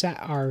to set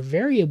our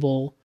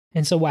variable.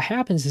 And so what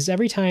happens is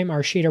every time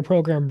our shader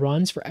program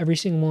runs for every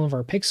single one of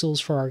our pixels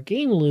for our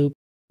game loop,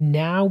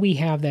 now we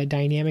have that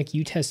dynamic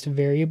uTest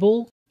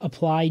variable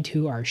applied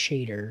to our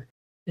shader.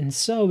 And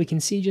so we can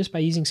see just by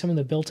using some of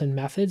the built-in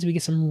methods, we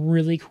get some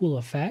really cool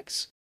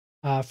effects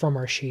from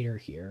our shader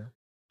here.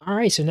 All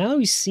right, so now that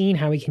we've seen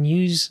how we can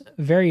use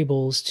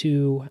variables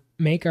to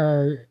make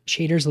our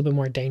shaders a little bit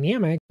more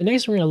dynamic, the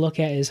next one we're going to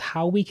look at is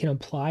how we can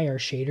apply our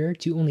shader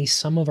to only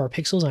some of our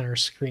pixels on our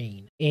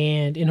screen.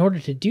 And in order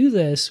to do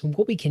this,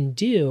 what we can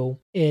do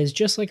is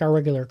just like our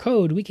regular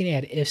code, we can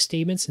add if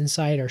statements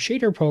inside our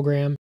shader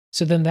program.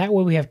 So then that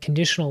way we have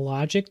conditional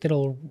logic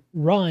that'll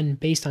run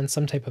based on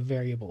some type of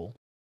variable.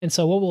 And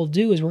so what we'll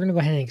do is we're going to go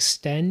ahead and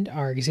extend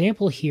our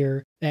example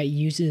here that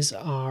uses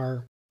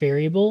our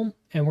variable,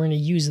 and we're going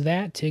to use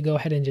that to go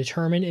ahead and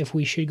determine if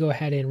we should go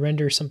ahead and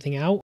render something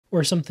out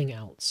or something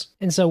else.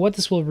 And so what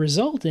this will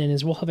result in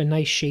is we'll have a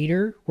nice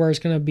shader where it's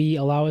going to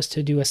allow us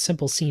to do a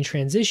simple scene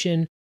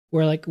transition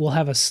where we'll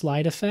have a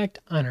slide effect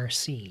on our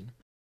scene.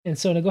 And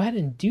so to go ahead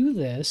and do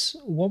this,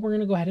 what we're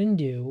going to go ahead and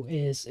do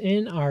is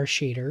in our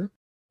shader,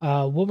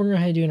 what we're going to go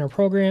ahead and do in our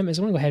program is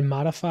I'm going to go ahead and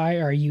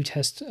modify our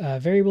uTest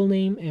variable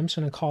name. And I'm just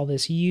going to call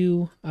this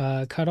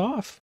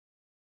uCutoff.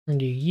 We're going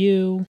to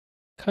do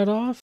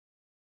uCutoff.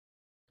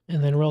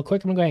 And then real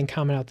quick, I'm going to go ahead and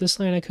comment out this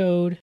line of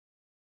code.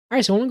 All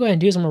right, so what I'm going to go ahead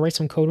and do is I'm going to write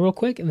some code real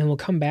quick, and then we'll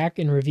come back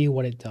and review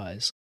what it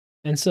does.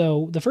 And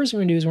so the first thing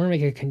we're going to do is we're going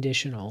to make a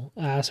conditional.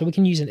 So we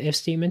can use an if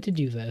statement to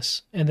do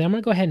this. And then I'm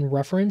going to go ahead and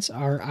reference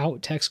our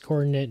out text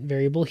coordinate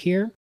variable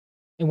here.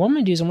 And what I'm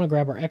going to do is I'm going to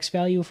grab our x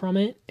value from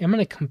it, and I'm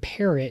going to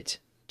compare it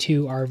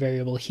to our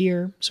variable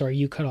here, so our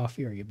uCutoff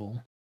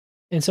variable.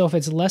 And so if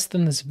it's less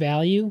than this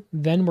value,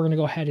 then we're going to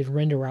go ahead and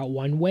render out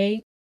one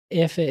way.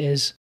 If it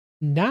is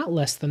not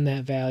less than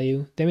that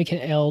value, then we can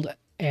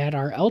add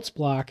our else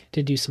block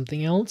to do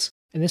something else,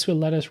 and this would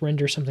let us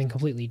render something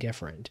completely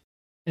different.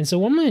 And so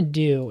what I'm going to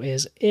do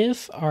is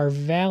if our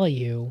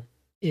value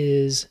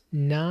is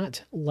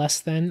not less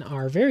than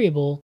our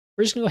variable,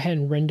 we're just going to go ahead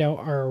and render out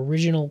our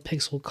original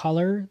pixel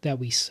color that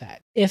we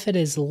set. If it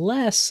is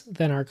less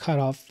than our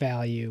cutoff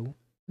value,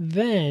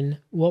 then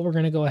what we're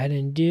going to go ahead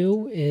and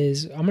do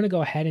is I'm going to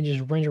go ahead and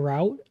just render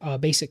out a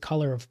basic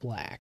color of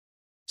black.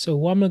 So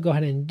what I'm going to go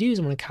ahead and do is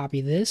I'm going to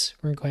copy this.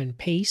 We're going to go ahead and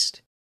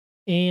paste.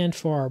 And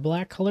for our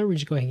black color, we're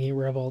just going to get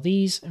rid of all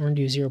these. And we're going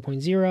to do 0,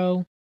 0.0,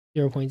 0,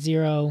 0.0,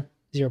 0,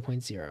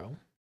 0.0.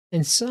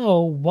 And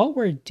so what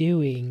we're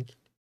doing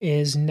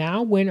is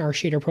now when our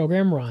shader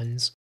program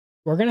runs,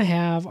 we're going to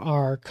have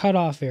our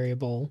cutoff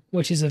variable,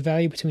 which is a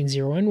value between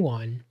 0 and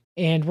 1.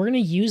 And we're going to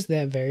use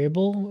that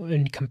variable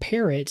and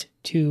compare it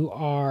to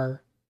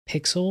our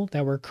pixel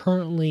that we're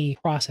currently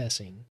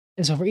processing.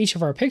 And so for each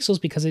of our pixels,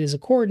 because it is a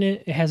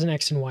coordinate, it has an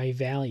X and Y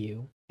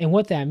value. And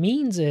what that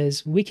means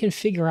is we can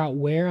figure out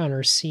where on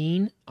our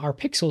scene our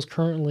pixel's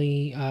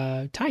currently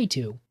tied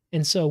to.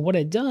 And so what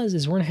it does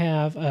is we're going to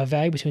have a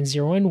value between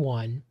 0 and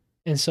 1.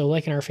 And so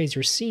like in our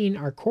phaser scene,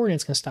 our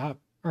coordinate's going to stop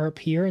up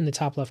here in the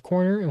top left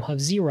corner, and we'll have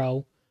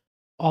 0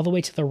 all the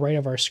way to the right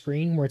of our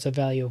screen where it's a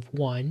value of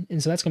 1.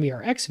 And so that's going to be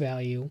our X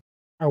value.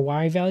 Our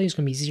Y value is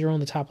going to be 0 in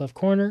the top left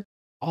corner,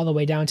 all the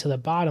way down to the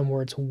bottom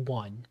where it's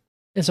 1.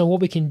 And so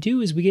what we can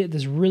do is we get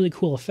this really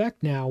cool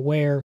effect now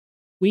where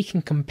we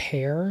can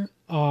compare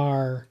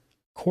our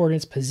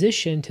coordinates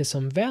position to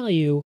some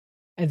value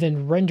and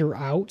then render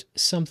out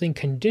something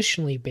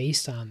conditionally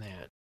based on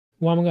that.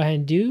 What I'm going to go ahead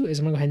and do is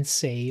I'm going to go ahead and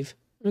save.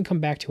 I'm going to come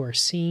back to our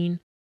scene,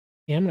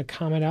 and I'm going to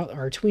comment out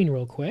our tween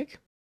real quick.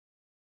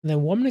 And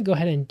then what I'm going to go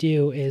ahead and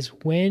do is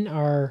when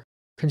our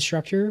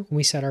constructor, when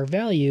we set our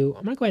value,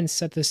 I'm going to go ahead and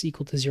set this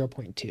equal to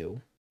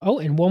 0.2. Oh,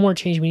 and one more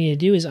change we need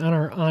to do is on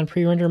our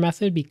onPreRender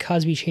method,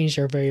 because we changed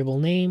our variable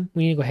name,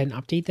 we need to go ahead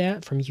and update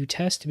that from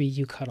uTest to be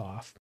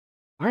uCutoff.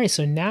 All right,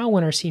 so now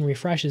when our scene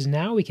refreshes,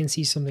 now we can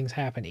see something's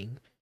happening.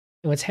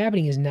 And what's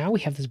happening is now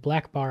we have this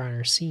black bar on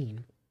our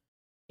scene.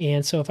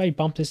 And so if I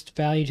bump this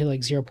value to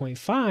like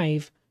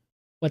 0.5,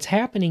 what's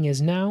happening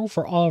is now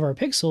for all of our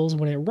pixels,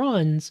 when it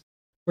runs,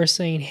 we're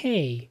saying,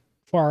 hey,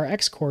 for our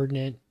X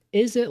coordinate,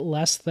 is it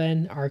less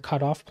than our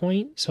cutoff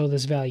point? So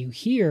this value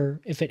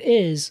here, if it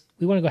is,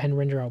 we want to go ahead and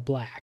render out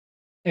black.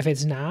 If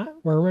it's not,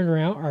 we're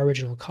rendering out our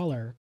original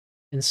color.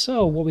 And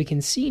so what we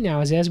can see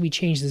now is as we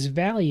change this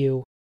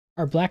value,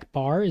 our black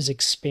bar is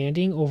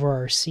expanding over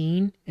our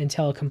scene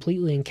until it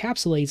completely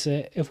encapsulates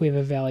it if we have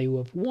a value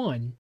of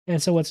 1.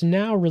 And so what's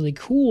now really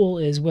cool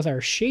is with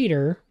our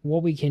shader,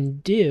 what we can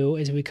do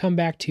is we come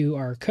back to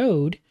our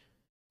code.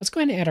 Let's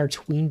go ahead and add our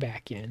tween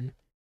back in.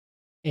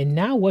 And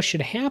now what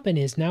should happen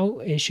is now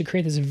it should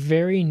create this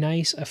very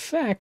nice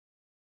effect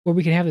where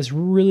we can have this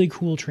really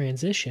cool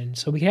transition.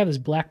 So we can have this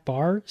black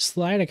bar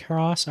slide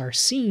across our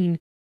scene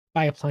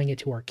by applying it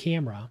to our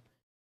camera.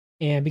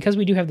 And because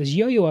we do have this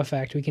yo-yo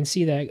effect, we can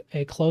see that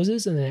it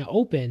closes and then it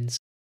opens.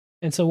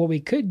 And so what we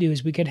could do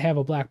is we could have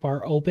a black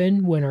bar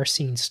open when our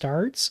scene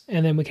starts,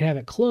 and then we can have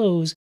it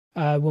close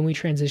when we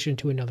transition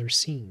to another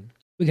scene.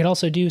 We could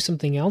also do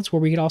something else where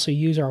we could also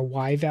use our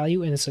Y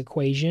value in this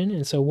equation.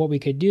 And so what we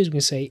could do is we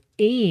can say,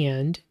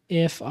 and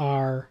if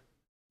our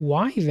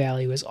Y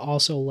value is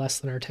also less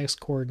than our text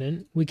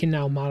coordinate, we can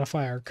now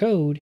modify our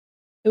code,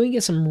 and we can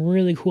get some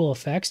really cool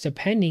effects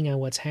depending on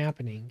what's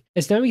happening.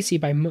 As now we can see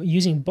by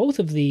using both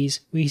of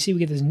these, we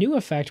get this new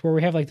effect where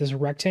we have like this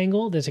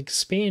rectangle that's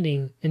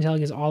expanding until it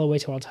gets all the way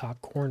to our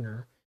top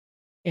corner.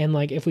 And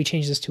like if we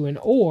change this to an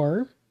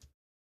or,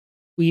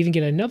 we even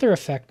get another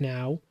effect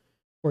now,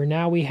 where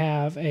now we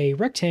have a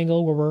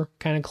rectangle where we're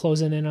kind of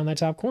closing in on that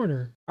top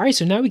corner. All right,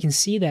 so now we can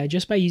see that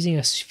just by using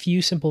a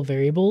few simple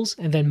variables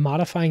and then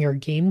modifying our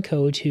game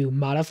code to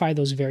modify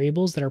those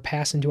variables that are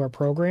passed into our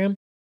program,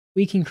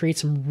 we can create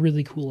some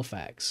really cool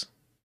effects.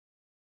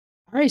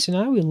 All right, so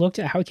now we looked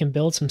at how we can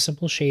build some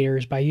simple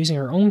shaders by using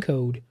our own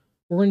code.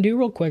 What we're going to do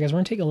real quick is we're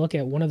going to take a look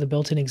at one of the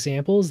built-in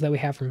examples that we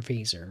have from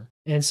Phaser.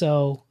 And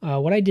so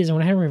what I did is I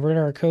went ahead and reverted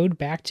our code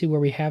back to where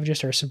we have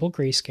just our simple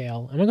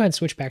grayscale. I'm going to go ahead and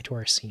switch back to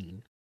our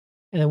scene.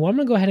 And then what I'm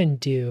going to go ahead and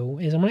do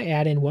is I'm going to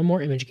add in one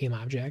more image game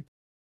object.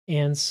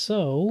 And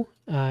so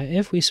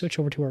if we switch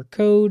over to our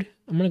code,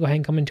 I'm going to go ahead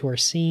and come into our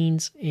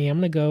scenes, and I'm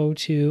going to go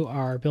to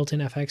our built-in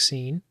FX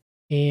scene.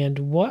 And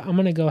what I'm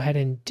going to go ahead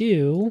and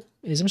do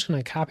is I'm just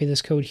going to copy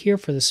this code here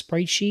for the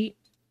sprite sheet,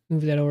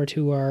 move that over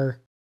to our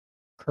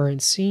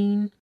current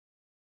scene,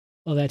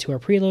 load that to our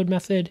preload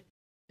method.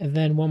 And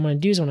then what I'm going to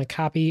do is I'm going to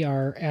copy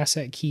our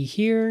asset key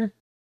here.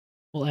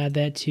 We'll add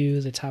that to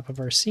the top of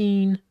our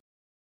scene.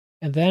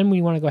 And then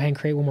we want to go ahead and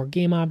create one more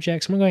game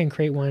object. So I'm going to go ahead and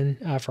create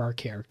one for our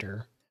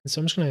character. And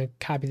so I'm just going to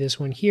copy this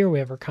one here. We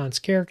have our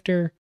const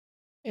character.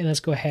 And let's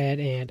go ahead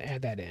and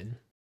add that in.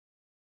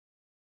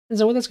 And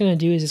so what that's going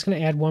to do is it's going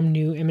to add one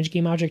new image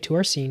game object to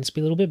our scene. It's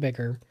be a little bit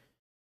bigger.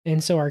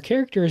 And so our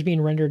character is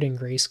being rendered in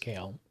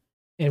grayscale.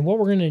 And what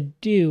we're going to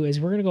do is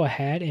we're going to go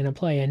ahead and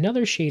apply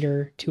another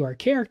shader to our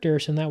character,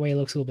 so in that way it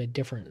looks a little bit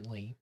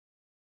differently.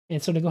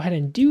 And so to go ahead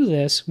and do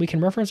this, we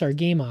can reference our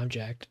game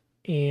object.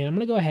 And I'm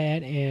going to go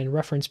ahead and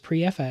reference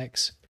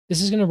prefx.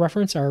 This is going to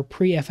reference our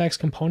prefx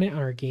component on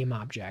our game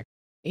object.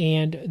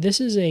 And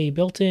this is a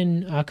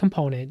built-in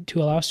component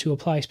to allow us to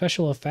apply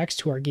special effects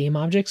to our game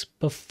objects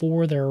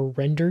before they're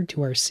rendered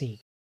to our scene.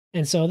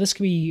 And so this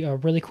could be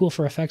really cool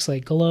for effects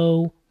like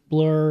glow,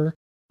 blur.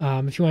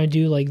 If you want to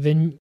do like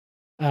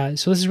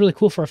so this is really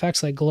cool for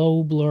effects like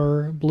glow,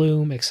 blur,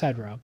 bloom,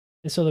 etc.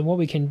 And so then what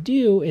we can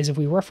do is if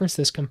we reference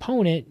this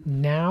component,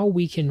 now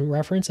we can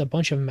reference a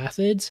bunch of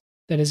methods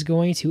that is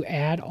going to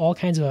add all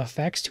kinds of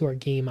effects to our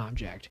game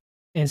object.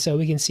 And so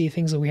we can see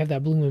things like we have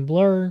that bloom and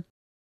blur.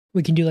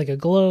 We can do like a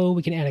glow.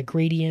 We can add a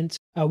gradient.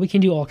 We can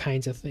do all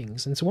kinds of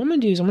things. And so what I'm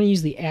going to do is I'm going to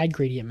use the add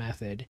gradient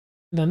method.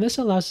 And then this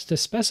allows us to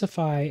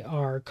specify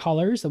our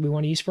colors that we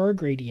want to use for our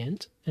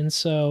gradient. And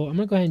so I'm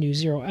going to go ahead and do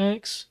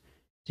 0x,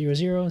 0,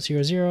 0,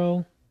 0,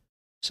 0.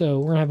 So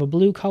we're going to have a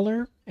blue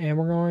color, and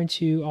we're going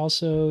to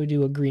also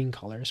do a green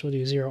color. So we'll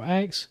do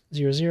 0x,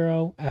 0,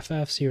 0,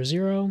 ff, 0,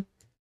 0.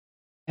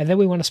 And then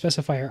we want to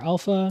specify our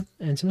alpha,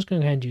 and so I'm just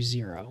going to go ahead and do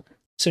 0.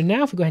 So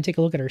now if we go ahead and take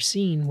a look at our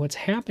scene, what's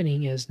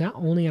happening is not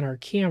only on our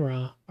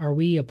camera are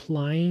we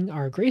applying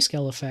our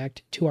grayscale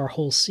effect to our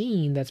whole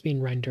scene that's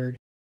being rendered,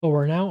 but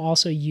we're now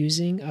also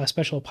using a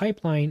special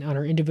pipeline on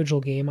our individual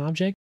game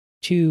object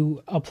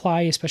to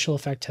apply a special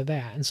effect to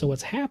that. And so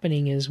what's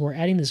happening is we're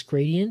adding this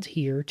gradient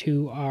here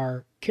to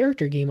our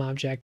character game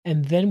object,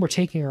 and then we're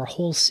taking our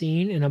whole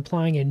scene and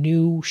applying a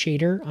new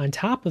shader on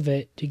top of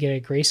it to get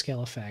a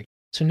grayscale effect.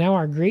 So now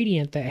our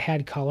gradient that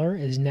had color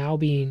is now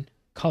being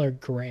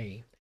colored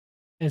gray.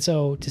 And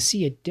so to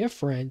see a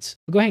difference,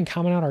 we'll go ahead and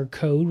comment out our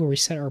code where we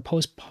set our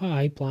post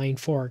pipeline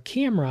for our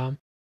camera.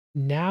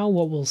 Now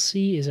what we'll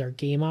see is our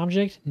game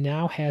object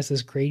now has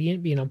this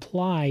gradient being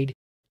applied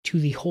to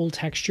the whole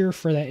texture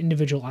for that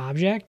individual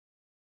object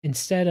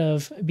instead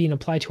of being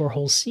applied to our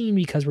whole scene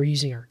because we're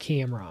using our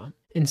camera.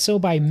 And so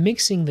by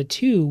mixing the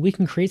two, we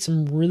can create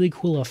some really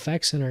cool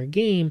effects in our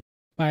game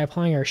by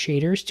applying our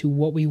shaders to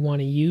what we want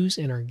to use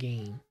in our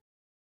game.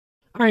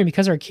 All right,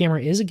 because our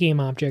camera is a game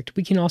object,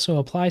 we can also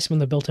apply some of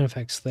the built-in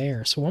effects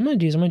there. So what I'm going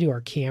to do is I'm going to do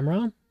our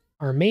camera,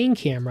 our main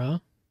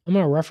camera. I'm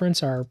going to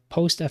reference our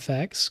post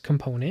FX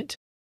component,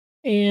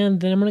 and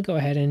then I'm going to go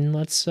ahead and I'm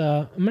going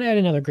to add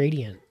another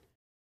gradient.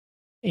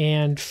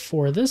 And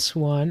for this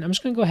one, I'm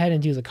just going to go ahead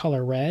and do the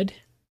color red.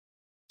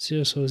 So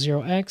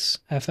 0x,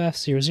 ff,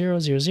 0, 0,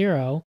 0,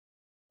 0.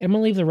 And I'm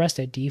going to leave the rest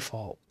at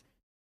default.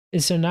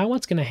 And so now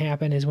what's going to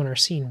happen is when our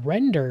scene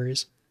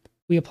renders,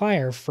 we apply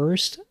our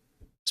first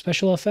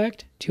special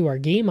effect to our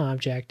game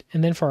object.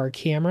 And then for our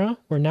camera,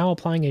 we're now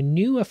applying a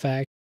new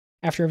effect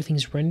after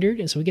everything's rendered.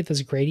 And so we get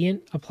this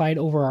gradient applied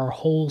over our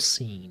whole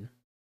scene.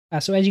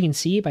 So as you can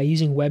see, by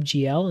using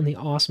WebGL and the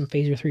awesome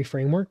Phaser 3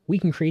 framework, we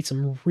can create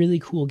some really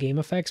cool game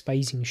effects by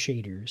using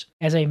shaders.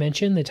 As I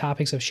mentioned, the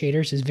topics of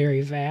shaders is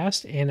very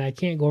vast, and I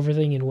can't go over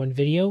everything in one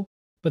video,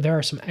 but there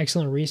are some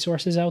excellent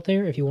resources out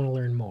there if you want to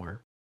learn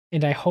more.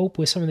 And I hope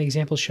with some of the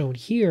examples shown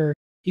here,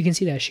 you can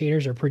see that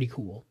shaders are pretty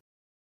cool.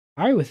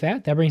 Alright, with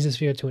that brings this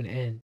video to an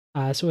end.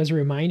 So as a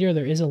reminder,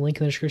 there is a link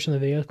in the description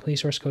of the video, play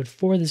source code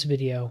for this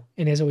video,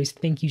 and as always,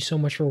 thank you so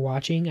much for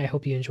watching. I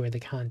hope you enjoyed the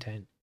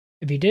content.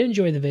 If you did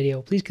enjoy the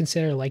video, please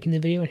consider liking the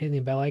video and hitting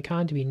the bell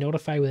icon to be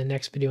notified when the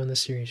next video in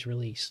this series is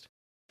released.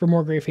 For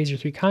more great Phaser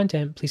 3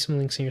 content, please see the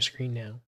links on your screen now.